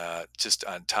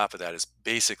on top of that, is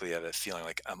basically that feeling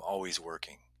like I'm always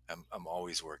working. I'm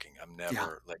always working. I'm yeah,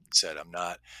 never, like you said, I'm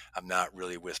not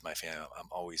really with my family. I'm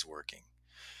always working.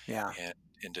 yeah,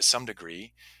 And to some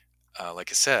degree,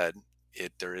 like I said,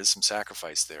 there is some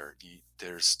sacrifice there.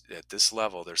 There's at this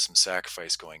level, there's some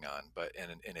sacrifice going on.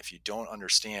 And if you don't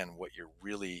understand what you're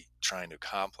really trying to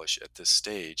accomplish at this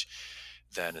stage,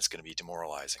 then it's going to be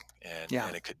demoralizing, and yeah.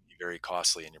 and it could be very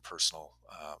costly in your personal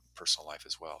life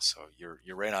as well. So you're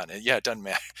right on it. Yeah, it doesn't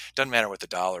matter doesn't matter what the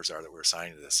dollars are that we're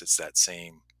assigning to this. It's that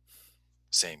same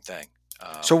thing.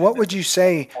 So, And what then would you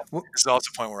say? this is also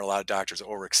a point where a lot of doctors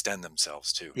overextend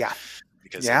themselves too, Yeah,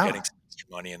 because they're yeah, getting some extra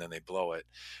money and then they blow it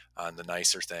on the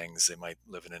nicer things. They might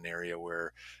live in an area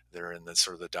where they're in the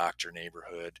sort of the doctor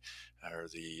neighborhood, or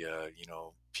the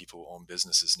people who own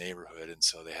businesses neighborhood, and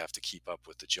so they have to keep up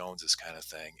with the Joneses kind of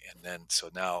thing. And then so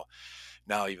now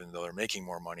even though they're making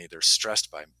more money, they're stressed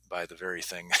by the very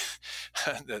thing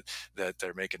that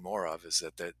they're making more of, is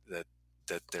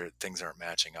that their things aren't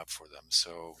matching up for them.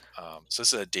 So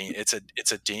this is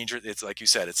it's a danger. It's like you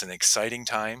said, it's an exciting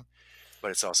time,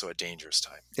 but it's also a dangerous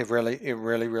time. it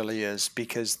really, really is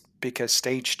because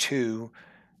stage two.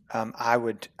 I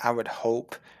would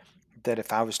hope that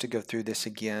if I was to go through this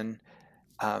again,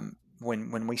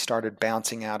 when we started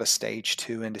bouncing out of stage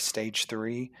two into stage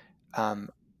three, um,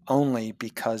 only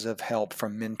because of help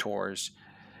from mentors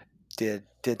did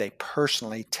they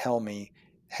personally tell me,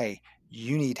 hey,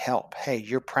 you need help. Hey,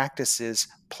 your practice is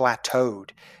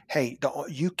plateaued. Hey,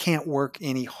 you can't work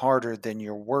any harder than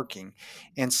you're working.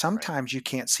 And Right. sometimes you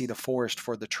can't see the forest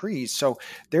for the trees. So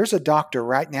there's a doctor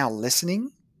right now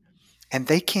listening and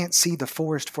they can't see the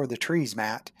forest for the trees,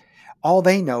 Matt. All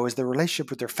they know is the relationship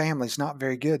with their family is not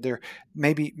very good.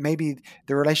 Maybe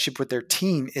the relationship with their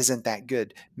team isn't that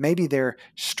good. Maybe they're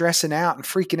stressing out and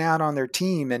freaking out on their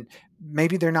team, and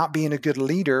maybe they're not being a good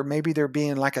leader. Maybe they're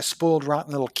being like a spoiled,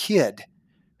 rotten little kid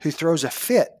who throws a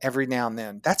fit every now and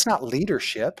then. That's not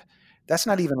leadership. That's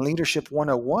not even leadership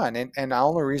 101. And the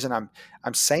only reason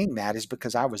I'm saying that is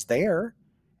because I was there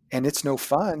and it's no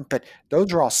fun, but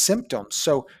those are all symptoms.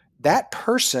 So that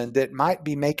person that might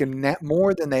be making that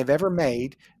more than they've ever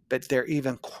made, but they're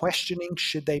even questioning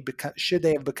should they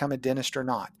have become a dentist or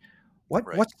not.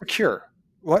 Right. What's the cure?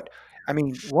 What I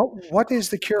mean, what is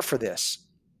the cure for this?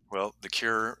 Well, the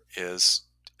cure is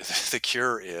the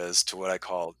cure is to what I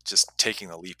call just taking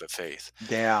the leap of faith.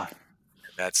 Yeah.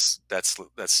 That's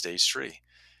stage 3.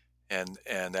 And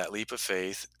that leap of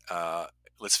faith,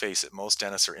 let's face it, most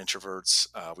dentists are introverts.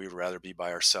 We would rather be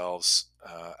by ourselves,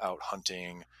 out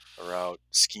hunting or out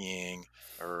skiing,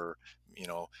 or you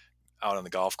know out on the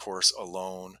golf course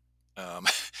alone, um,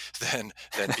 than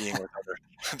being with other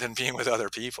than being with other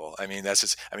people. I mean, that's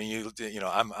just. I mean,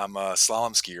 I'm a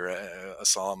slalom skier, a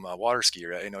slalom water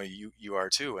skier. I know you are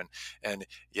too, and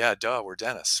yeah, duh, we're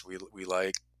dentists. We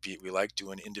like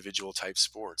doing individual type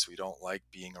sports. We don't like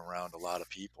being around a lot of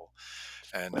people,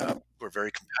 and we're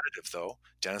very competitive. Though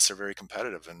dentists are very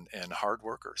competitive and hard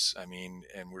workers. I mean,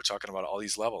 and we're talking about all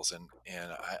these levels, and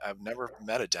I've never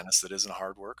met a dentist that isn't a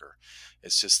hard worker.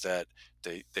 It's just that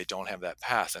they don't have that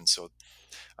path, and so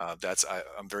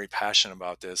I'm very passionate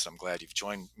about this. I'm glad you've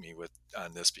joined me with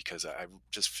on this, because I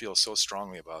just feel so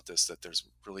strongly about this, that there's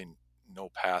really no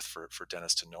path for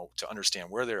dentists to understand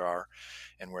where they are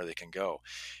and where they can go.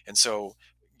 And so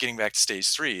getting back to stage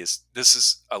 3, is this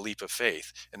is a leap of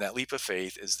faith, and that leap of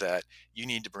faith is that you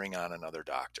need to bring on another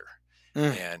doctor.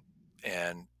 Mm. And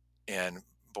and and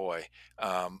boy,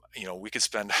 we could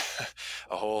spend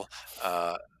a whole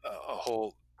a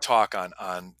whole talk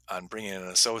on bringing in an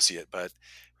associate, but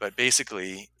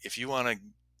basically, if you want to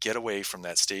get away from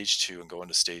that stage 2 and go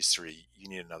into stage 3, you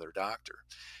need another doctor.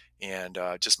 And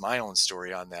just my own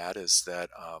story on that is that,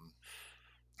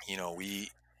 we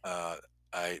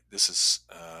I this is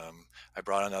I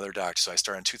brought another doctor. So I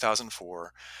started in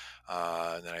 2004,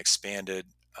 and then I expanded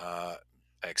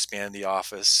the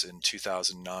office in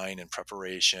 2009 in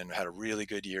preparation. Had a really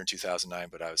good year in 2009,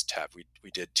 but I was tapped. We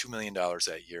did $2 million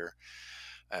that year,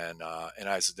 and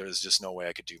there was just no way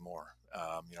I could do more.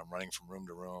 I'm running from room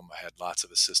to room. I had lots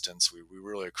of assistants. We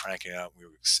really were cranking out. We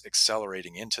were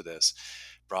accelerating into this.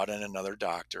 Brought in another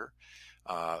doctor,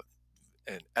 uh,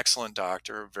 an excellent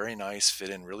doctor, very nice, fit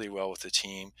in really well with the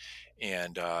team,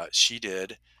 and um, she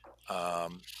did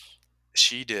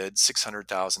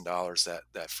 $600,000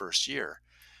 that first year.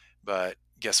 But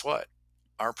guess what?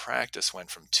 Our practice went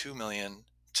from 2 million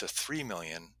to 3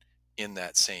 million in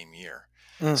that same year.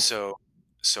 Mm. So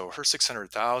her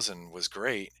 600,000 was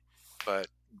great, but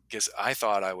guess I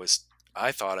thought I was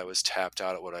tapped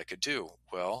out at what I could do.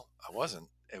 Well, I wasn't.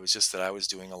 It was just that I was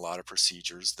doing a lot of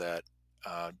procedures that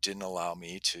didn't allow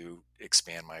me to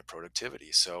expand my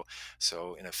productivity. So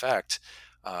in effect,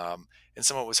 and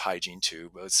some of it was hygiene too.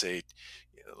 But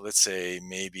let's say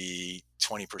maybe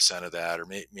 20% of that, or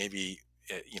maybe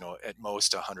at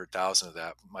most 100,000 of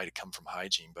that might have come from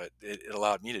hygiene, but it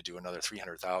allowed me to do another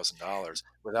 $300,000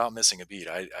 without missing a beat.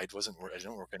 I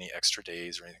didn't work any extra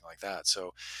days or anything like that.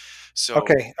 So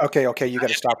Okay, okay, okay. You got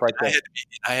to stop right I there. had to be,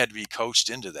 I had to be coached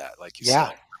into that, like you Yeah.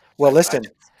 said. Well, I listen,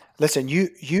 listen.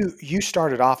 You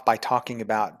started off by talking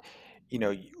about,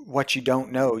 what you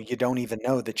don't know. You don't even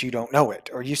know that you don't know it,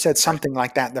 or you said Right. something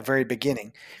like that in the very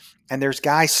beginning. And there's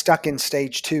guys stuck in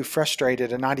stage 2,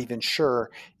 frustrated and not even sure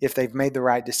if they've made the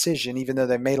right decision, even though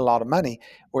they've made a lot of money,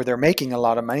 or they're making a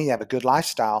lot of money, they have a good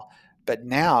lifestyle. But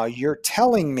now you're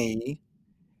telling me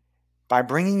by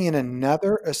bringing in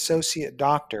another associate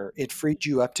doctor, it freed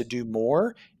you up to do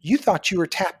more. You thought you were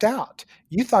tapped out.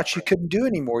 You thought you couldn't do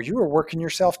anymore. You were working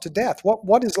yourself to death.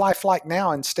 What is life like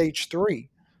now in stage 3?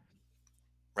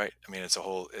 Right. I mean, it's a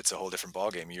whole different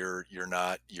ballgame.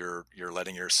 You're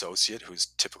letting your associate, who's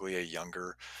typically a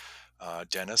younger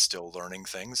dentist, still learning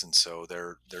things, and so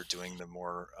they're doing the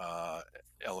more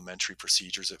elementary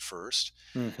procedures at first,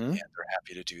 Mm-hmm. and they're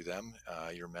happy to do them.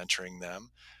 You're mentoring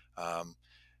them, um,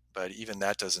 but even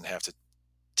that doesn't have to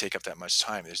take up that much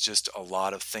time. There's just a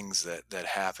lot of things that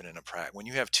happen in a practice. When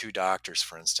you have two doctors,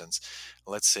 for instance,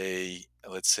 let's say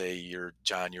you're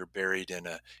buried in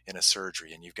a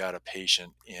surgery, and you've got a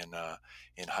patient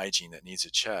in hygiene that needs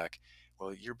a check.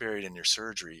 Well, you're buried in your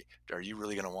surgery. Are you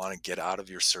really going to want to get out of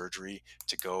your surgery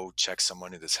to go check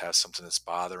someone who has something that's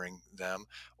bothering them?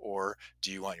 Or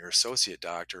do you want your associate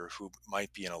doctor, who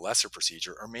might be in a lesser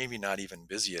procedure or maybe not even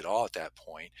busy at all at that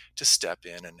point, to step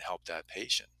in and help that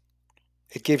patient?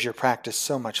 It gives your practice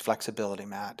so much flexibility,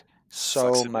 Matt.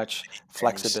 So Flexibility, much and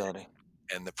flexibility.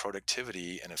 and the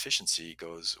productivity and efficiency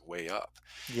goes way up.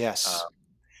 Yes. Um,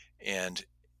 and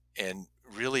and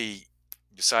really,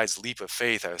 besides leap of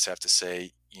faith, I just have to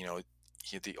say,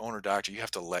 the owner doctor, you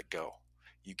have to let go.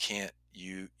 You can't,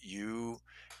 you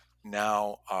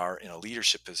now are in a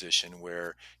leadership position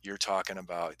where you're talking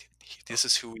about, this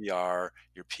is who we are,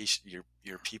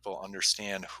 your people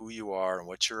understand who you are and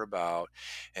what you're about,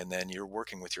 and then you're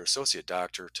working with your associate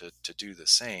doctor to do the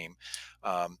same.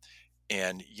 um,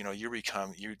 and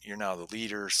you're now the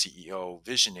leader, CEO,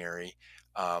 visionary.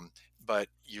 um, but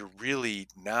you're really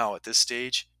now at this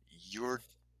stage, you're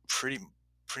pretty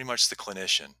pretty much the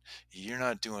clinician. You're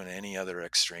not doing any other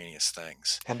extraneous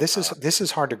things. And this is uh, this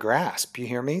is hard to grasp. You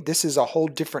hear me? This is a whole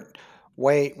different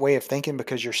way of thinking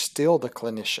because you're still the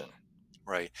clinician.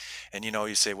 Right. And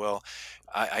you say, well,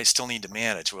 I still need to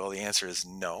manage. Well, the answer is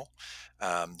no.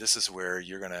 This is where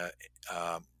you're going to,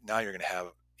 now you're going to have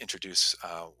introduce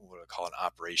what I call an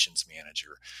operations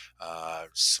manager.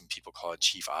 Some people call it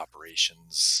chief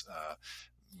operations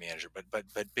manager, but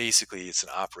basically it's an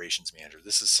operations manager.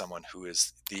 This is someone who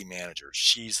is the manager.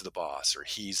 She's the boss or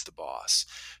he's the boss.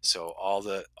 So all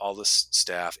the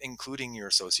staff, including your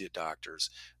associate doctors,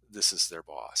 this is their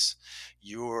boss.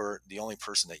 You're the only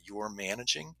person that you're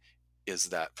managing is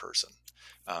that person.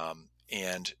 Um,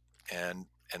 and and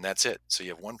and that's it. So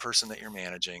you have one person that you're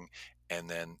managing, and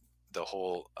then the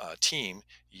whole team,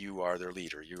 you are their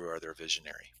leader, you are their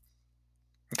visionary.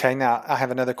 Okay, now I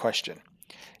have another question.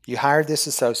 You hired this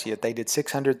associate, they did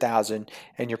 600,000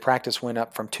 and your practice went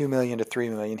up from 2 million to 3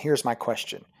 million. Here's my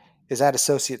question. Is that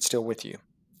associate still with you?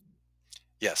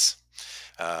 Yes.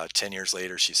 10 years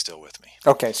later, she's still with me.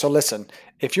 Okay, so listen,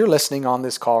 if you're listening on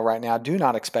this call right now, do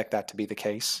not expect that to be the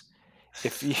case.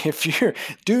 If you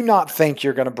do not think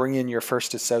you're going to bring in your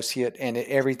first associate and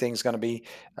everything's going to be,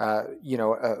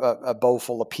 a bowl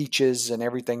full of peaches and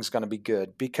everything's going to be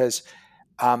good because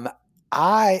um,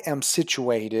 I am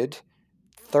situated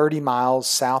 30 miles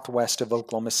southwest of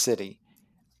Oklahoma City.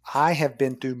 I have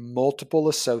been through multiple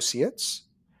associates.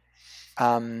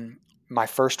 Um, my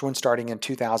first one starting in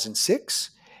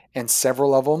 2006, and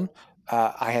several of them,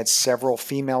 I had several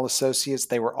female associates.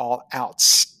 They were all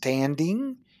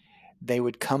outstanding. They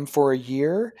would come for a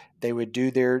year. They would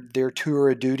do their tour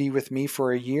of duty with me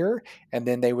for a year, and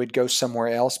then they would go somewhere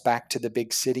else back to the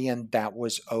big city, and that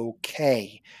was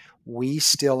okay. We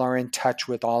still are in touch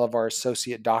with all of our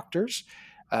associate doctors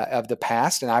of the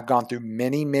past, and I've gone through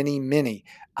many, many, many.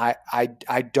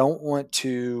 I don't want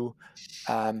to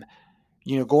um,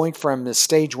 going from the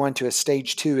stage one to a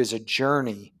stage two is a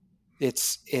journey.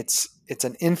 It's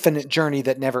an infinite journey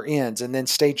that never ends. And then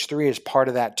stage three is part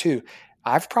of that too.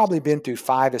 I've probably been through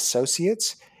 5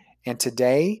 associates, and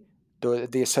today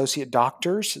the associate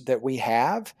doctors that we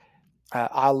have,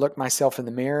 I'll look myself in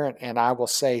the mirror and I will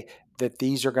say that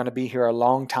these are going to be here a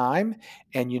long time.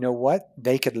 And you know what?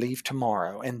 They could leave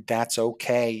tomorrow, and that's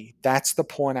okay. That's the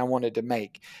point I wanted to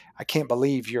make. I can't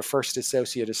believe your first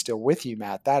associate is still with you,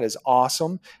 Matt. That is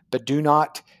awesome. But do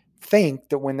not think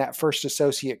that when that first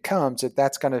associate comes, that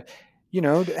that's going to,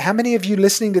 how many of you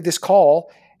listening to this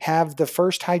call have the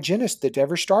first hygienist that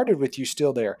ever started with you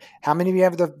still there? How many of you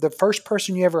have the first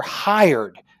person you ever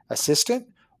hired, assistant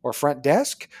or front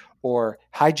desk or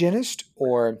hygienist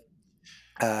or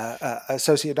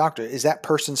associate doctor? Is that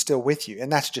person still with you?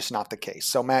 And that's just not the case.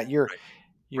 So Matt, you're Right.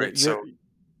 you're Right. you're So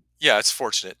yeah, it's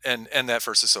fortunate. And that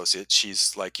first associate,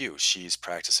 she's like you. She's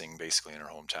practicing basically in her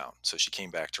hometown. So she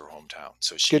came back to her hometown.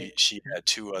 So good. she had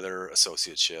two other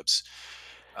associateships,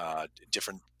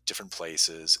 different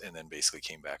places, and then basically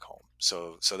came back home.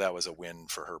 So that was a win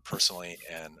for her personally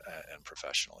and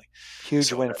professionally. Huge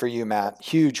So win for you, that's Matt.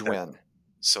 Huge that win.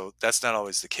 so that's not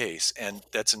always the case, and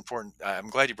that's important. I'm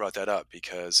glad you brought that up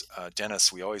because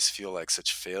dentists, we always feel like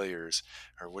such failures,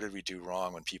 or what did we do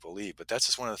wrong when people leave? But that's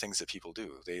just one of the things that people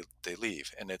do. They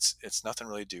leave, and it's nothing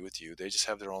really to do with you. They just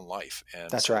have their own life, and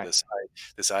That's so right.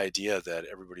 this idea that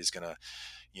everybody's gonna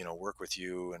work with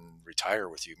you and retire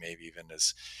with you, maybe even,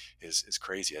 is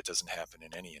crazy. It doesn't happen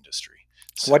in any industry.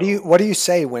 So What do you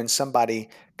say when somebody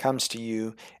comes to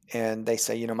you and they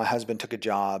say, my husband took a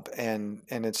job and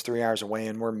it's 3 hours away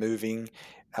and we're moving?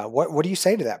 What do you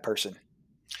say to that person?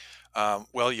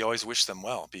 well, you always wish them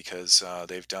well because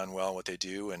they've done well what they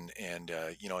do, and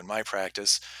in my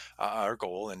practice, our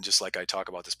goal, and just like I talk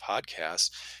about this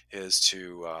podcast, is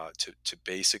to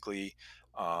basically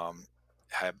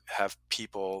have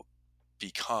people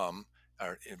become,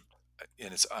 or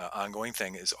and it's an ongoing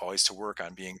thing, is always to work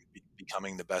on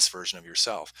becoming the best version of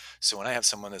yourself. So when I have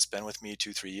someone that's been with me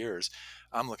 2 3 years,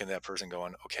 I'm looking at that person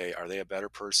going, okay, are they a better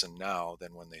person now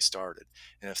than when they started?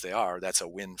 And if they are, that's a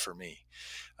win for me.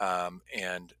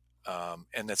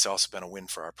 And that's also been a win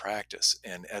for our practice.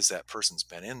 And as that person's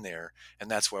been in there, and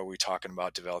that's why we're talking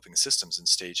about developing systems in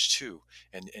stage two,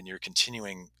 and you're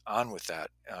continuing on with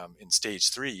that. In stage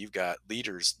three, you've got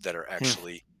leaders that are Hmm.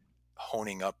 actually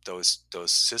honing up those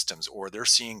systems, or they're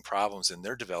seeing problems in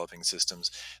their developing systems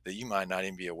that you might not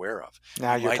even be aware of.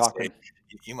 Now You you're might say, talking.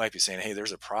 you might be saying, hey,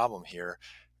 there's a problem here,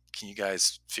 can you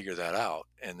guys figure that out?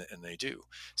 And they do.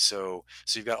 So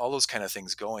you've got all those kind of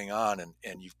things going on,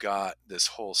 and you've got this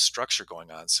whole structure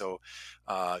going on. So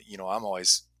I'm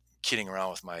always kidding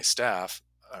around with my staff,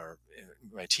 or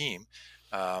my team,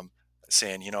 um,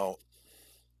 saying,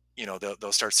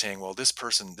 they'll start saying, well, this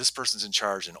person's in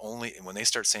charge, and when they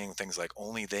start saying things like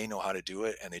only they know how to do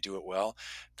it and they do it well,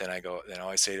 then I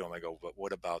always say to them, I go, but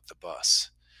what about the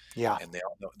bus? Yeah. And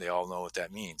they all know what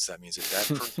that means. That means if that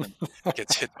person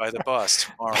gets hit by the bus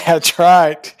tomorrow, That's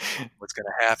right. what's going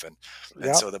to happen? And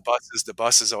Yep. so the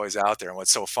bus is always out there. And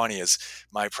what's so funny is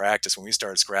my practice, when we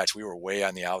started scratch, we were way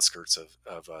on the outskirts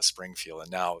of Springfield,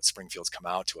 and now Springfield's come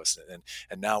out to us,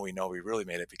 and now we know we really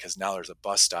made it, because now there's a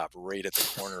bus stop right at the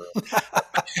corner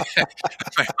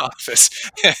my office.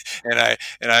 And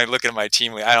I look at my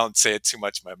team. I don't say it too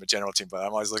much, my general team, but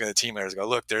I'm always looking at the team leaders and go,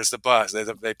 look, there's the bus.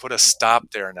 They put a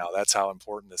stop there now. That's how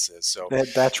important this is. So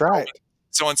That's so, right.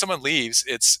 so when someone leaves,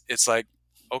 it's like,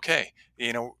 okay,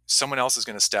 someone else is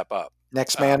going to step up.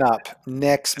 Next Um, man up.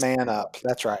 Next man up.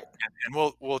 That's right.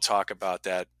 and we'll talk about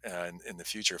that in the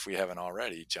future, if we haven't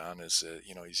already, John. Is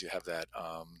you have that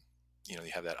you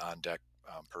have that on deck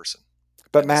person,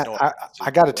 But and there's Matt, no other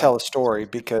I to got to rely on. tell a story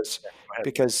because Yeah, go ahead.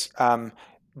 because um,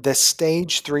 the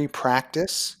stage three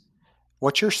practice.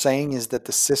 What you're saying is that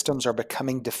the systems are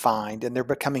becoming defined, and they're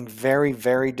becoming very,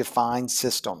 very defined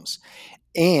systems.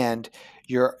 And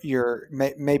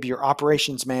maybe your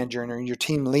operations manager and your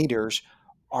team leaders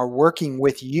are working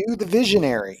with you, the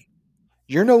visionary.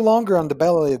 You're no longer on the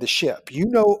belly of the ship.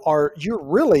 You're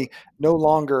really no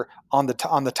longer on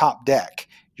the top deck.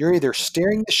 You're either Yeah,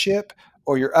 steering the ship,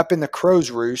 or you're up in the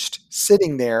crow's roost,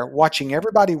 sitting there watching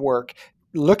everybody work,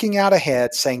 looking out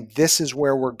ahead, saying, "This is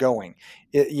where we're going."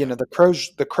 yeah,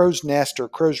 The crow's nest or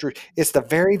crow's roost. It's the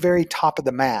very, very top of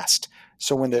the mast.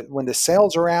 So when the yep, when the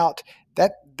sails are out,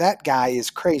 that guy is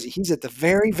crazy. He's at the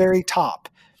very, very top,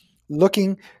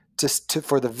 looking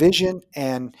for the vision,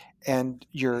 and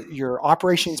your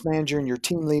operations manager and your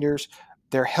team leaders,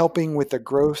 they're helping with the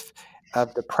growth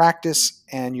of the practice,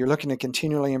 and you're looking to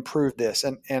continually improve this.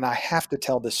 And I have to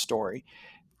tell this story.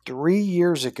 3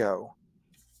 years ago,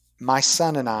 my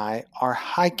son and I are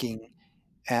hiking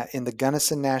in the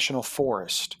Gunnison National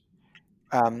Forest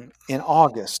in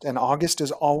August, and August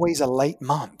is always a late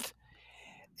month.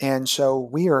 And so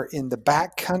we are in the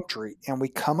back country, and we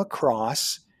come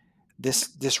across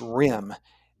this rim,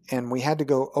 and we had to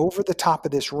go over the top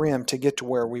of this rim to get to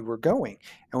where we were going.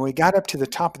 And when we got up to the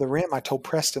top of the rim, I told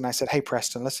Preston, I said, "Hey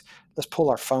Preston, let's pull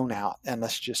our phone out and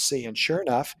let's just see." And sure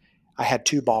enough, I had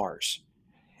two bars.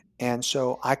 And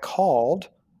so I called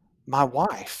my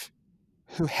wife,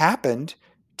 who happened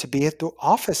to be at the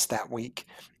office that week.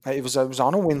 It was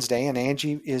on a Wednesday, and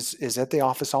Angie is at the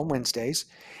office on Wednesdays.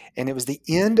 And it was the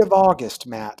end of August,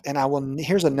 Matt. And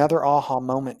here's another aha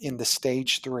moment in the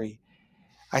stage three.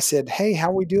 I said, "Hey, how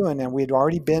are we doing?" And we had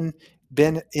already been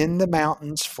in the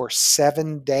mountains for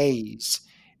 7 days,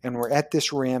 and we're at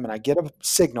this rim. And I get a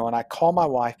signal, and I call my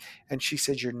wife, and she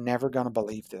said, "You're never going to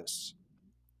believe this."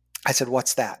 I said,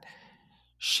 "What's that?"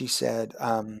 She said,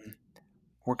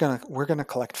 "We're gonna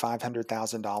collect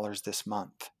 $500,000 this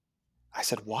month." I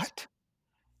said, "What?"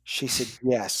 She said,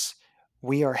 "Yes,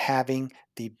 we are having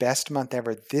the best month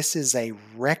ever. This is a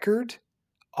record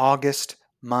August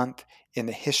month in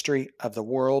the history of the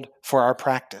world for our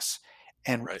practice."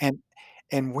 And right. and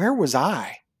and where was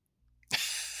I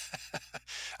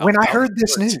out when I out in heard the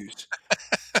this woods. news?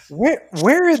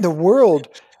 Where in the world?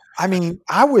 I mean,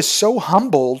 I was so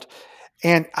humbled,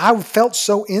 and I felt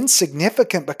so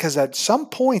insignificant, because at some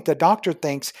point the doctor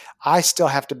thinks I still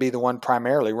have to be the one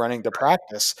primarily running the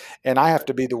practice, and I have Right,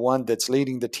 to be the one that's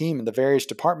leading the team in the various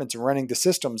departments and running the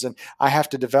systems, and I have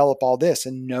to develop all this.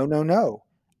 And no, no, no.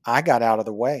 I got out of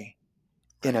the way.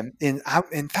 right,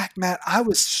 In fact, Matt, I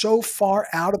was so far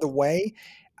out of the way,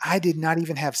 I did not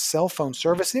even have cell phone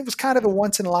service. And it was kind of a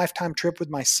once in a lifetime trip with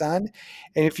my son.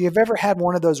 And if you've ever had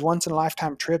one of those once in a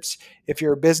lifetime trips, if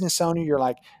you're a business owner, you're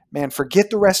like, "Man, forget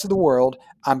the rest of the world.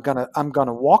 I'm gonna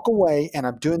walk away, and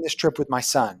I'm doing this trip with my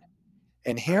son."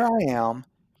 And here right. I am,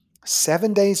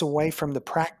 7 days away from the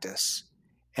practice,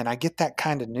 and I get that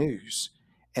kind of news.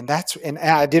 And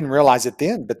I didn't realize it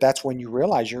then, but that's when you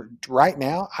realize you're right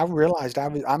now. I'm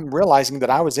realizing that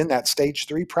I was in that stage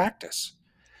three practice.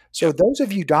 So Yep. those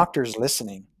of you doctors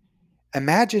listening,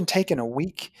 imagine taking a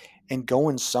week and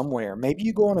going somewhere. Maybe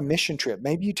you go on a mission trip.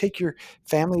 Maybe you take your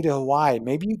family to Hawaii.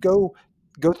 Maybe you go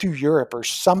through Europe or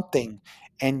something,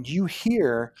 and you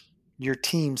hear your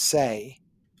team say,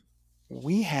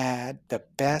 We had the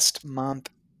best month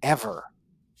ever.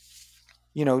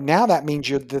 Now that means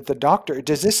you're the doctor.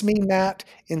 Does this mean, Matt,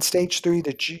 in stage three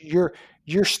that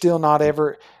you're still not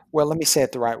ever? Well, let me say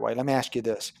it the right way. Let me ask you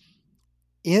this: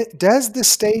 does the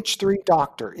stage three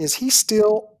doctor, is he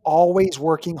still always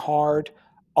working hard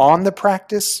on the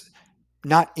practice,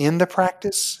 not in the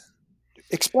practice?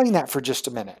 Explain that for just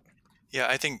a minute. Yeah,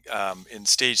 I think in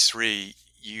stage three,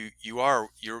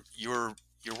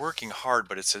 you're working hard,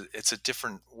 but it's a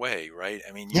different way, right?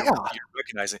 I mean, Yeah, you're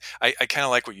recognizing. I kind of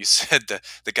like what you said.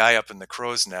 The guy up in the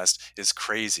crow's nest is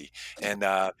crazy, and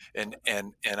I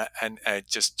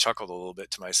just chuckled a little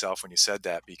bit to myself when you said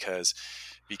that because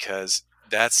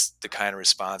that's the kind of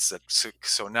response that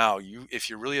so now you if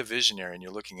you're really a visionary and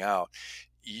you're looking out,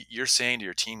 you're saying to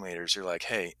your team leaders, you're like,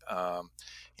 hey,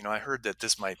 I heard that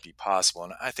this might be possible,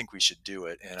 and I think we should do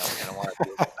it, and I want to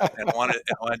do it, and I want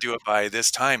to do it by this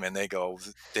time, and they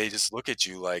just look at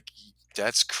you like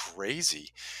that's crazy,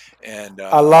 and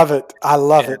I love it. I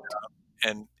love and it.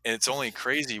 and it's only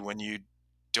crazy when you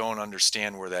don't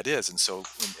understand where that is. And so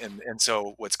and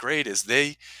so what's great is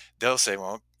they'll say,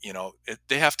 well,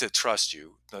 they have to trust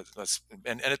you. Let's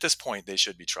and at this point they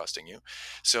should be trusting you.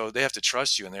 So they have to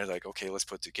trust you, and they're like, okay, let's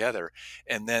put together.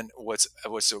 And then what's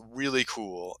really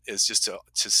cool is just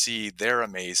to see their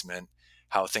amazement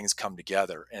how things come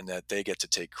together and that they get to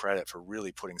take credit for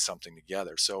really putting something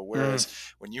together. So Mm. whereas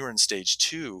when you're in stage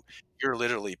two, you're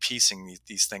literally piecing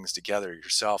these things together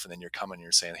yourself, and then you're coming and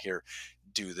you're saying, here,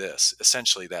 do this.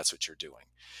 Essentially, that's what you're doing.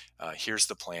 Here's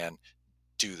the plan,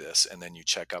 do this, and then you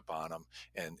check up on them,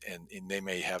 and they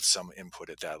may have some input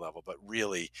at that level, but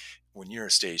really when you're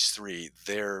at stage three,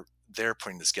 they're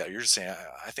putting this together. You're just saying,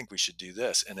 I think we should do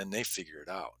this, and then they figure it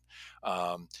out.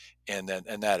 um, and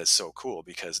that is so cool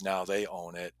because now they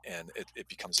own it, and it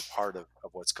becomes a part of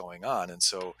what's going on. And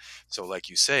so like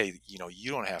you say,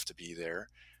 you don't have to be there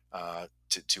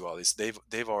to all these.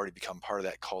 They've already become part of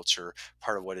that culture,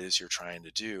 part of what it is you're trying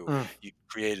to do. Mm. You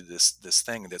created this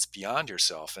thing that's beyond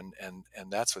yourself, and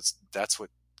that's what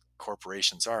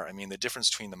corporations are. I mean, the difference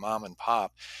between the mom and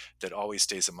pop that always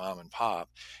stays a mom and pop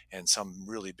and some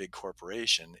really big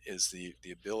corporation is the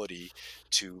ability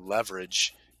to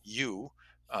leverage you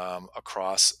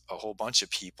across a whole bunch of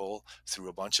people through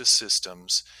a bunch of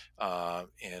systems,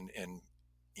 and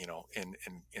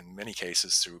in many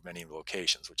cases through many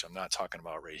locations, which I'm not talking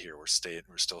about right here. We're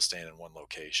still staying in one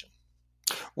location.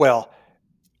 Well,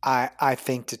 I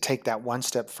think to take that one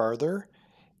step further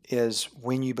is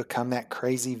when you become that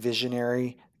crazy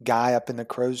visionary guy up in the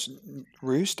crow's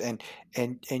roost, and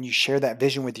you share that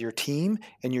vision with your team,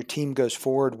 and your team goes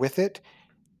forward with it,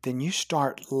 then you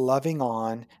start loving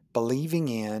on, believing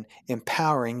in,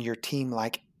 empowering your team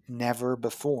like never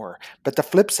before. But the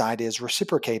flip side is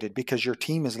reciprocated because your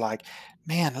team is like,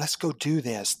 man, let's go do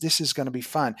this. This is going to be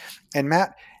fun. And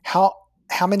Matt, how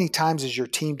many times has your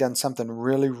team done something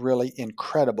really, really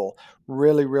incredible,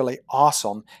 really, really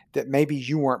awesome that maybe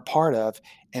you weren't part of?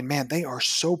 And man, they are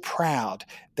so proud.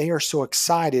 They are so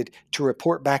excited to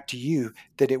report back to you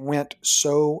that it went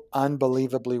so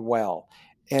unbelievably well.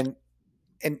 And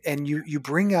and you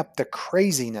bring up the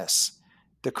craziness,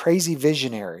 the crazy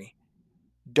visionary.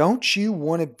 Don't you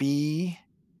want to be?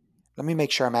 Let me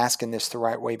make sure I'm asking this the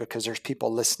right way because there's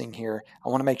people listening here. I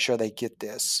want to make sure they get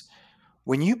this.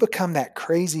 When you become that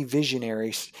crazy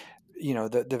visionary,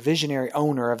 the visionary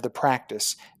owner of the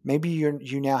practice, maybe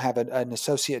you now have an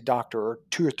associate doctor or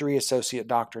two or three associate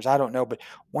doctors. I don't know, but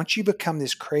once you become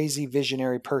this crazy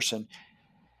visionary person,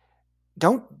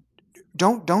 don't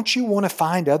don't you want to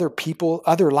find other people,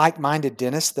 other like-minded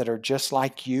dentists that are just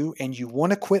like you, and you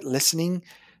want to quit listening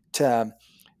to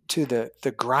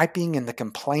the griping and the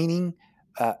complaining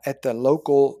at the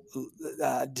local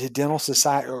dental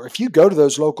society? Or if you go to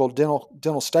those local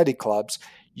dental study clubs,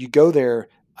 you go there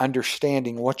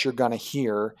understanding what you're going to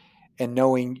hear and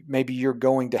knowing maybe you're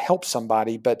going to help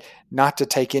somebody, but not to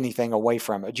take anything away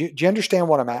from it. Do you understand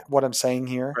what I'm saying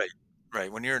here? Right,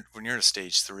 right. When you're at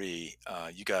stage three,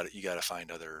 you got to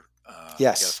find other you got to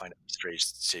Yes. find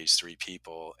stage three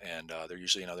people, and they're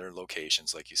usually in other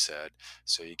locations, like you said.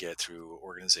 So you get through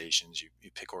organizations. You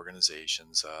pick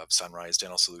organizations. Sunrise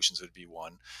Dental Solutions would be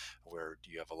one, where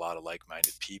you have a lot of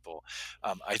like-minded people.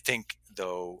 I think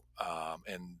though,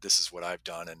 and this is what I've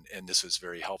done, and this was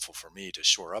very helpful for me to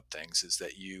shore up things, is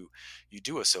that you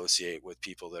do associate with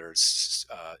people that are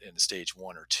in stage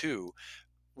one or two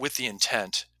with the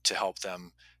intent to help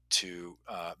them to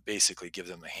basically give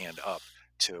them a hand up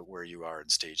to where you are in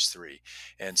stage three.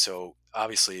 And so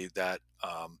obviously that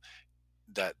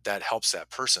helps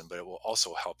that person, but it will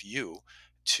also help you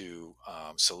to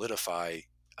solidify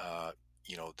uh,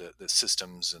 the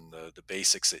systems and the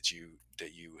basics that you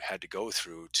had to go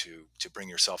through to bring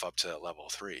yourself up to that level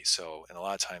three. So, and a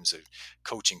lot of times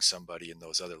coaching somebody in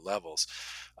those other levels,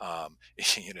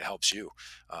 it helps you.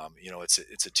 It's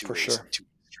a For two-way sure. two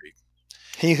street.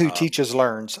 He who um, teaches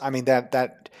learns. I mean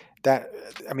that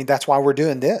I mean that's why we're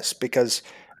doing this because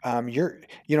you're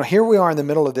here we are in the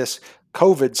middle of this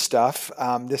COVID stuff,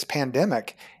 this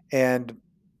pandemic, and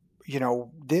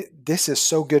this is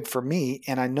so good for me,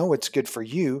 and I know it's good for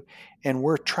you, and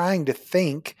we're trying to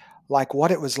think like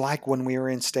what it was like when we were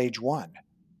in stage one,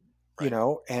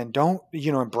 right, and don't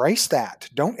embrace that.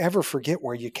 Don't ever forget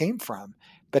where you came from,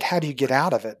 but how do you get right,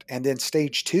 out of it? And then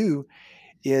stage two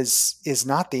is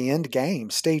not the end game.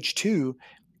 Stage two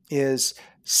is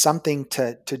something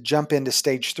to jump into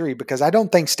stage three, because I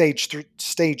don't think stage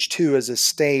two is a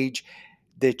stage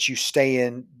that you stay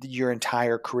in your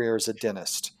entire career as a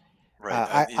dentist.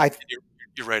 right. I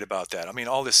You're right about that. I mean,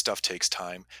 all this stuff takes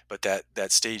time, but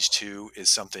that stage two is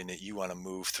something that you want to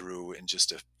move through in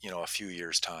just a few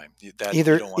years time. That you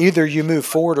either don't want either you move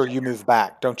forward or you move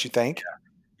back, don't you think?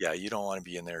 yeah, you don't want to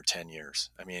be in there 10 years.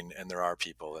 I mean, and there are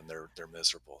people and they're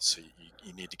miserable. So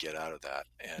you need to get out of that.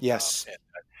 Yes, And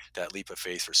that leap of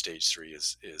faith for stage three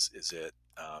is it,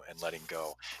 and letting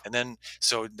go. And then,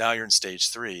 so now you're in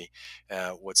stage three.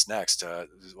 What's next?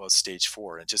 Well, stage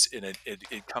four. And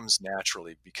it comes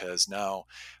naturally because now,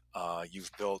 you've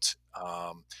built,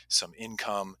 some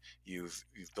income. You've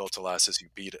built a lot of systems.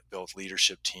 Built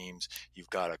leadership teams. You've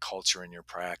got a culture in your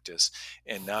practice,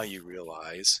 and now you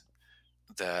realize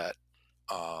that,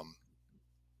 um,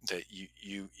 that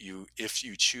you if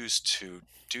you choose to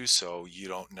do so, you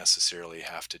don't necessarily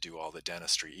have to do all the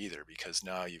dentistry either, because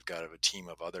now you've got a team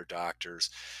of other doctors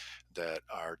that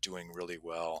are doing really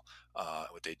well.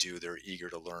 What they do, they're eager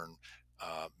to learn,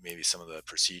 maybe some of the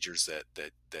procedures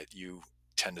that you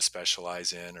tend to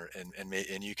specialize in,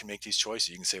 and you can make these choices.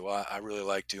 You can say, well, I really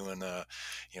like doing, I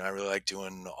really like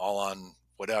doing all on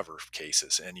whatever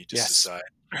cases, and you just yes,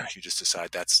 decide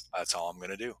that's all I'm going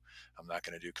to do. I'm not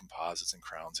going to do composites and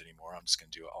crowns anymore. I'm just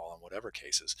going to do it all on whatever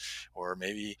cases. Or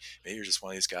maybe you're just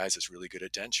one of these guys that's really good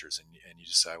at dentures, and you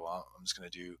decide, well, I'm just going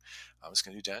to do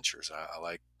dentures. I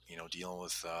like, dealing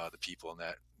with, the people in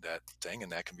that thing,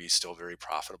 and that can be still very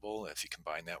profitable if you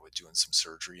combine that with doing some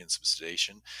surgery and some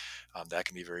sedation. That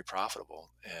can be very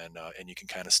profitable, and you can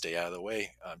kind of stay out of the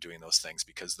way, doing those things,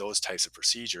 because those types of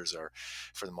procedures are,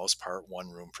 for the most part, one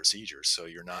room procedures. So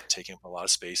you're not taking up a lot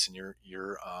of space in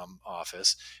your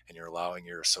office, and you're allowing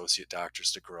your associate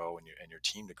doctors to grow, and your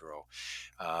team to grow.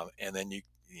 And then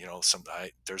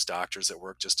there's doctors that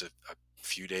work just a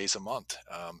few days a month.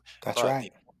 that's But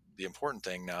right. the important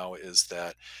thing now is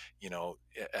that,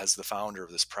 as the founder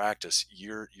of this practice,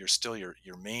 you're still, your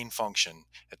main function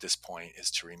at this point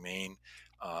is to remain,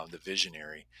 the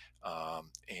visionary.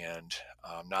 And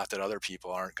not that other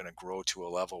people aren't going to grow to a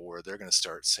level where they're going to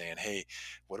start saying, hey,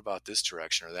 what about this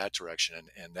direction or that direction?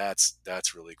 And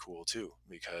that's really cool too,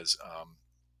 because,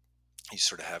 you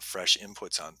sort of have fresh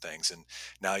inputs on things, and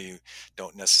now you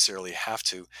don't necessarily have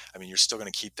to. I mean, you're still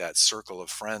going to keep that circle of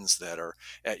friends that are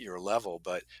at your level,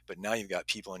 but now you've got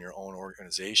people in your own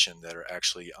organization that are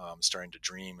actually, starting to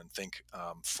dream and think,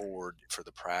 forward for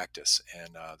the practice,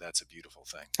 and that's a beautiful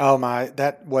thing. Oh my,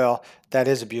 that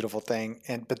is a beautiful thing,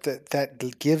 and but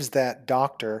that gives that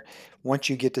doctor, once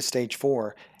you get to stage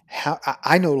four. How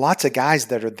I know lots of guys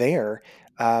that are there.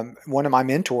 One of my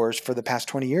mentors for the past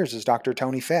 20 years is Dr.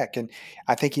 Tony Feck, and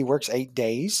I think he works 8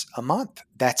 days a month.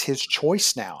 That's his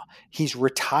choice now. He's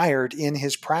retired in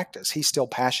his practice. He's still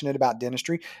passionate about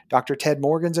dentistry. Dr. Ted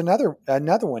Morgan's another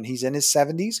one. He's in his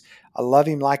 70s. I love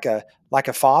him like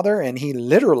a father, and he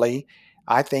literally,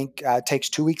 I think, takes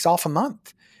 2 weeks off a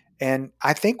month. And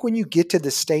I think when you get to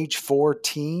the stage four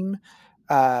team,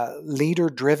 leader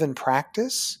driven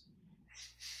practice,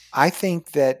 I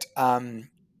think that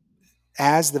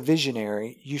as the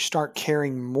visionary, you start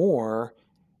caring more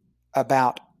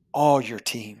about all your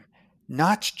team,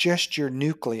 not just your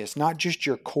nucleus, not just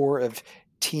your core of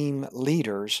team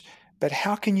leaders, but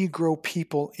how can you grow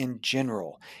people in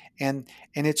general? And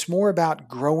and it's more about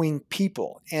growing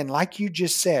people. And like you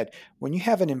just said, when you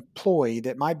have an employee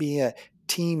that might be a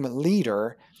team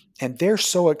leader and they're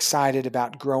so excited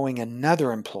about growing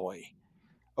another employee,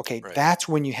 okay, Right, that's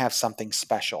when you have something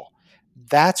special.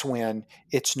 That's when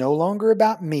it's no longer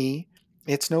about me.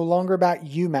 It's no longer about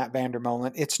you, Matt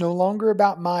VanderMolen. It's no longer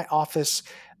about my office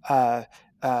uh,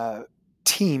 uh,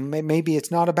 team. Maybe it's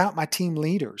not about my team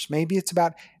leaders. Maybe it's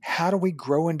about how do we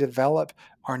grow and develop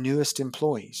our newest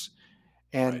employees.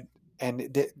 right,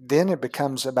 And then it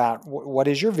becomes about what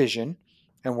is your vision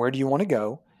and where do you want to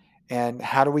go, and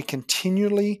how do we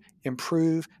continually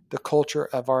improve the culture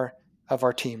of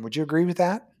our team. Would you agree with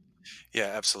that?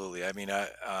 Yeah, absolutely. I mean,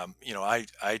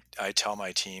 I tell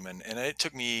my team, and it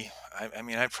took me. I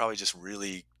mean, I probably just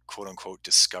really quote unquote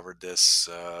discovered this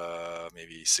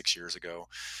maybe 6 years ago.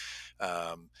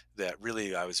 That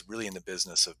really, I was really in the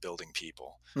business of building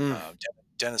people. Mm,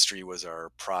 Dentistry was our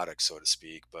product, so to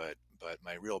speak, but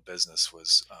my real business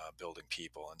was building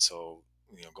people. And so,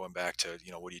 going back to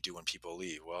what do you do when people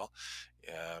leave? Well,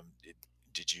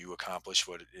 did you accomplish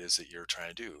what it is that you're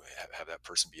trying to do? Have that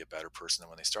person be a better person than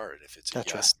when they started. If it's a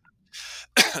that's right. yes,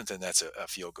 then that's a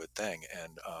feel good thing.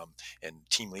 And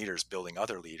team leaders building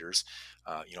other leaders,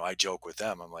 I joke with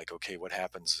them. I'm like, okay, what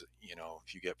happens,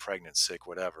 if you get pregnant, sick,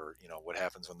 whatever, what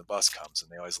happens when the bus comes? And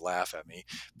they always laugh at me,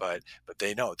 but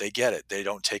they know, they get it. They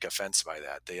don't take offense by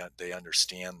that. They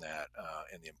understand that,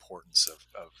 and the importance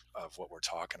of what we're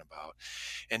talking about.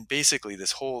 And basically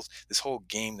this whole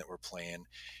game that we're playing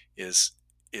is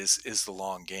is the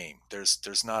long game.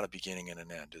 There's not a beginning and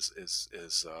an end.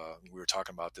 We were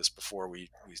talking about this before we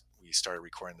started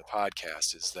recording the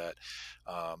podcast. Is that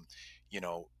um,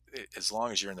 as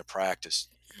long as you're in the practice,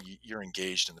 you're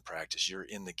engaged in the practice. You're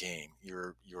in the game.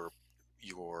 Your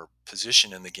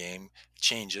position in the game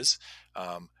changes,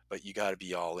 but you got to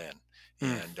be all in.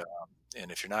 Mm. And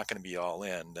if you're not going to be all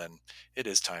in, then it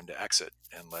is time to exit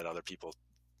and let other people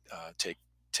take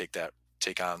take that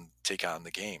take on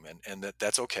the game, and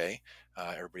that's okay.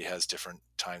 Everybody has different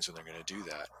times when they're going to do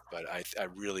that, but I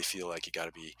really feel like you got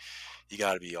to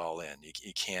be all in.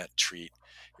 You can't treat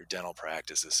your dental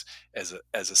practice as a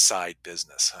side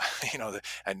business.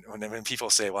 And when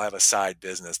people say, well, I have a side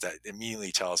business, that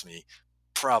immediately tells me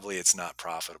probably it's not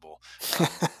profitable,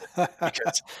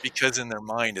 because in their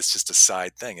mind it's just a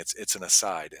side thing. It's an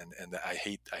aside, and I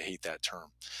hate that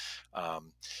term.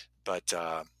 um, but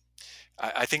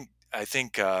I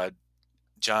think,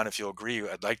 John, if you'll agree,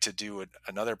 I'd like to do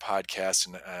another podcast,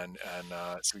 and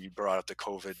so you brought up the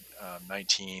COVID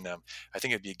 19. I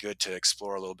think it'd be good to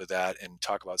explore a little bit of that and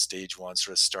talk about stage one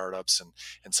sort of startups and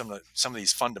some of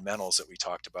these fundamentals that we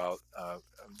talked about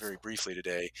very briefly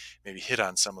today. Maybe hit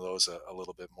on some of those a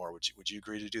little bit more. Would you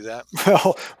agree to do that?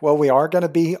 Well, we are going to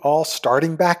be all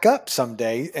starting back up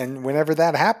someday, and whenever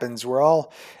that happens, we're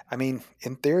all, I mean,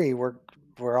 in theory, we're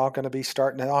all going to be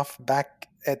starting off back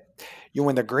at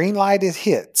when the green light is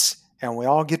hits, and we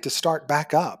all get to start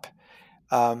back up.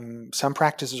 Some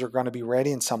practices are going to be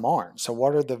ready, and some aren't. So,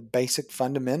 what are the basic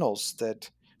fundamentals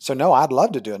that? So, no, I'd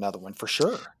love to do another one for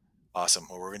sure. Awesome.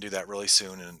 Well, we're going to do that really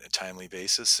soon in a timely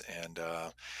basis. And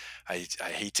I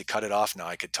hate to cut it off now.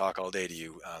 I could talk all day to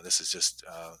you. This is just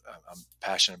I'm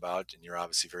passionate about, and you're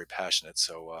obviously very passionate.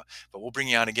 So, but we'll bring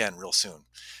you on again real soon.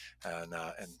 And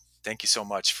thank you so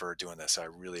much for doing this. I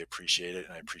really appreciate it,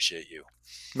 and I appreciate you.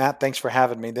 Matt, thanks for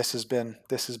having me. This has been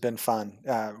fun,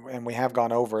 and we have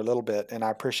gone over a little bit, and I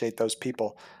appreciate those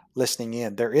people listening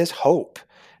in. There is hope.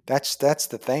 That's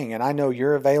the thing, and I know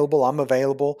you're available. I'm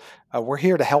available. We're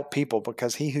here to help people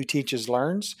because he who teaches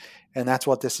learns, and that's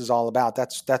what this is all about.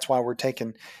 That's why we're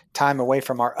taking time away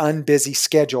from our unbusy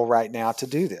schedule right now to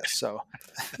do this. So,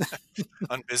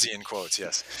 Unbusy in quotes,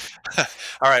 yes.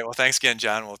 All right. Well, thanks again,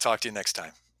 John. We'll talk to you next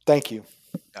time. thank you.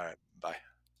 All right. Bye.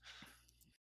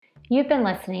 You've been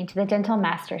listening to the Dental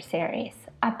Master Series,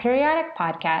 a periodic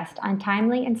podcast on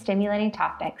timely and stimulating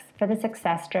topics for the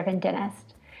success-driven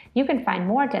dentist. You can find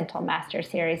more Dental Master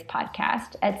Series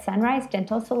podcasts at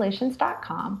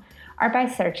sunrisedentalsolutions.com or by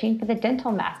searching for the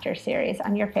Dental Master Series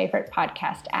on your favorite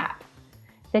podcast app.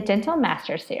 The Dental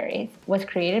Master Series was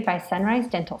created by Sunrise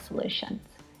Dental Solutions,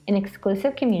 an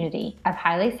exclusive community of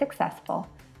highly successful,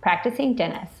 practicing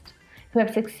dentists who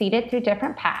have succeeded through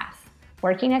different paths,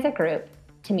 working as a group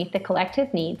to meet the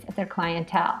collective needs of their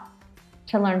clientele.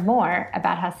 To learn more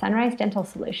about how Sunrise Dental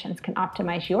Solutions can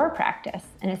optimize your practice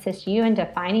and assist you in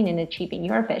defining and achieving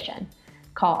your vision,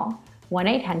 call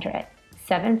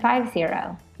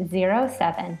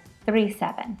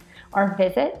 1-800-750-0737 or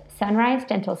visit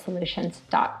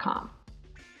sunrisedentalsolutions.com.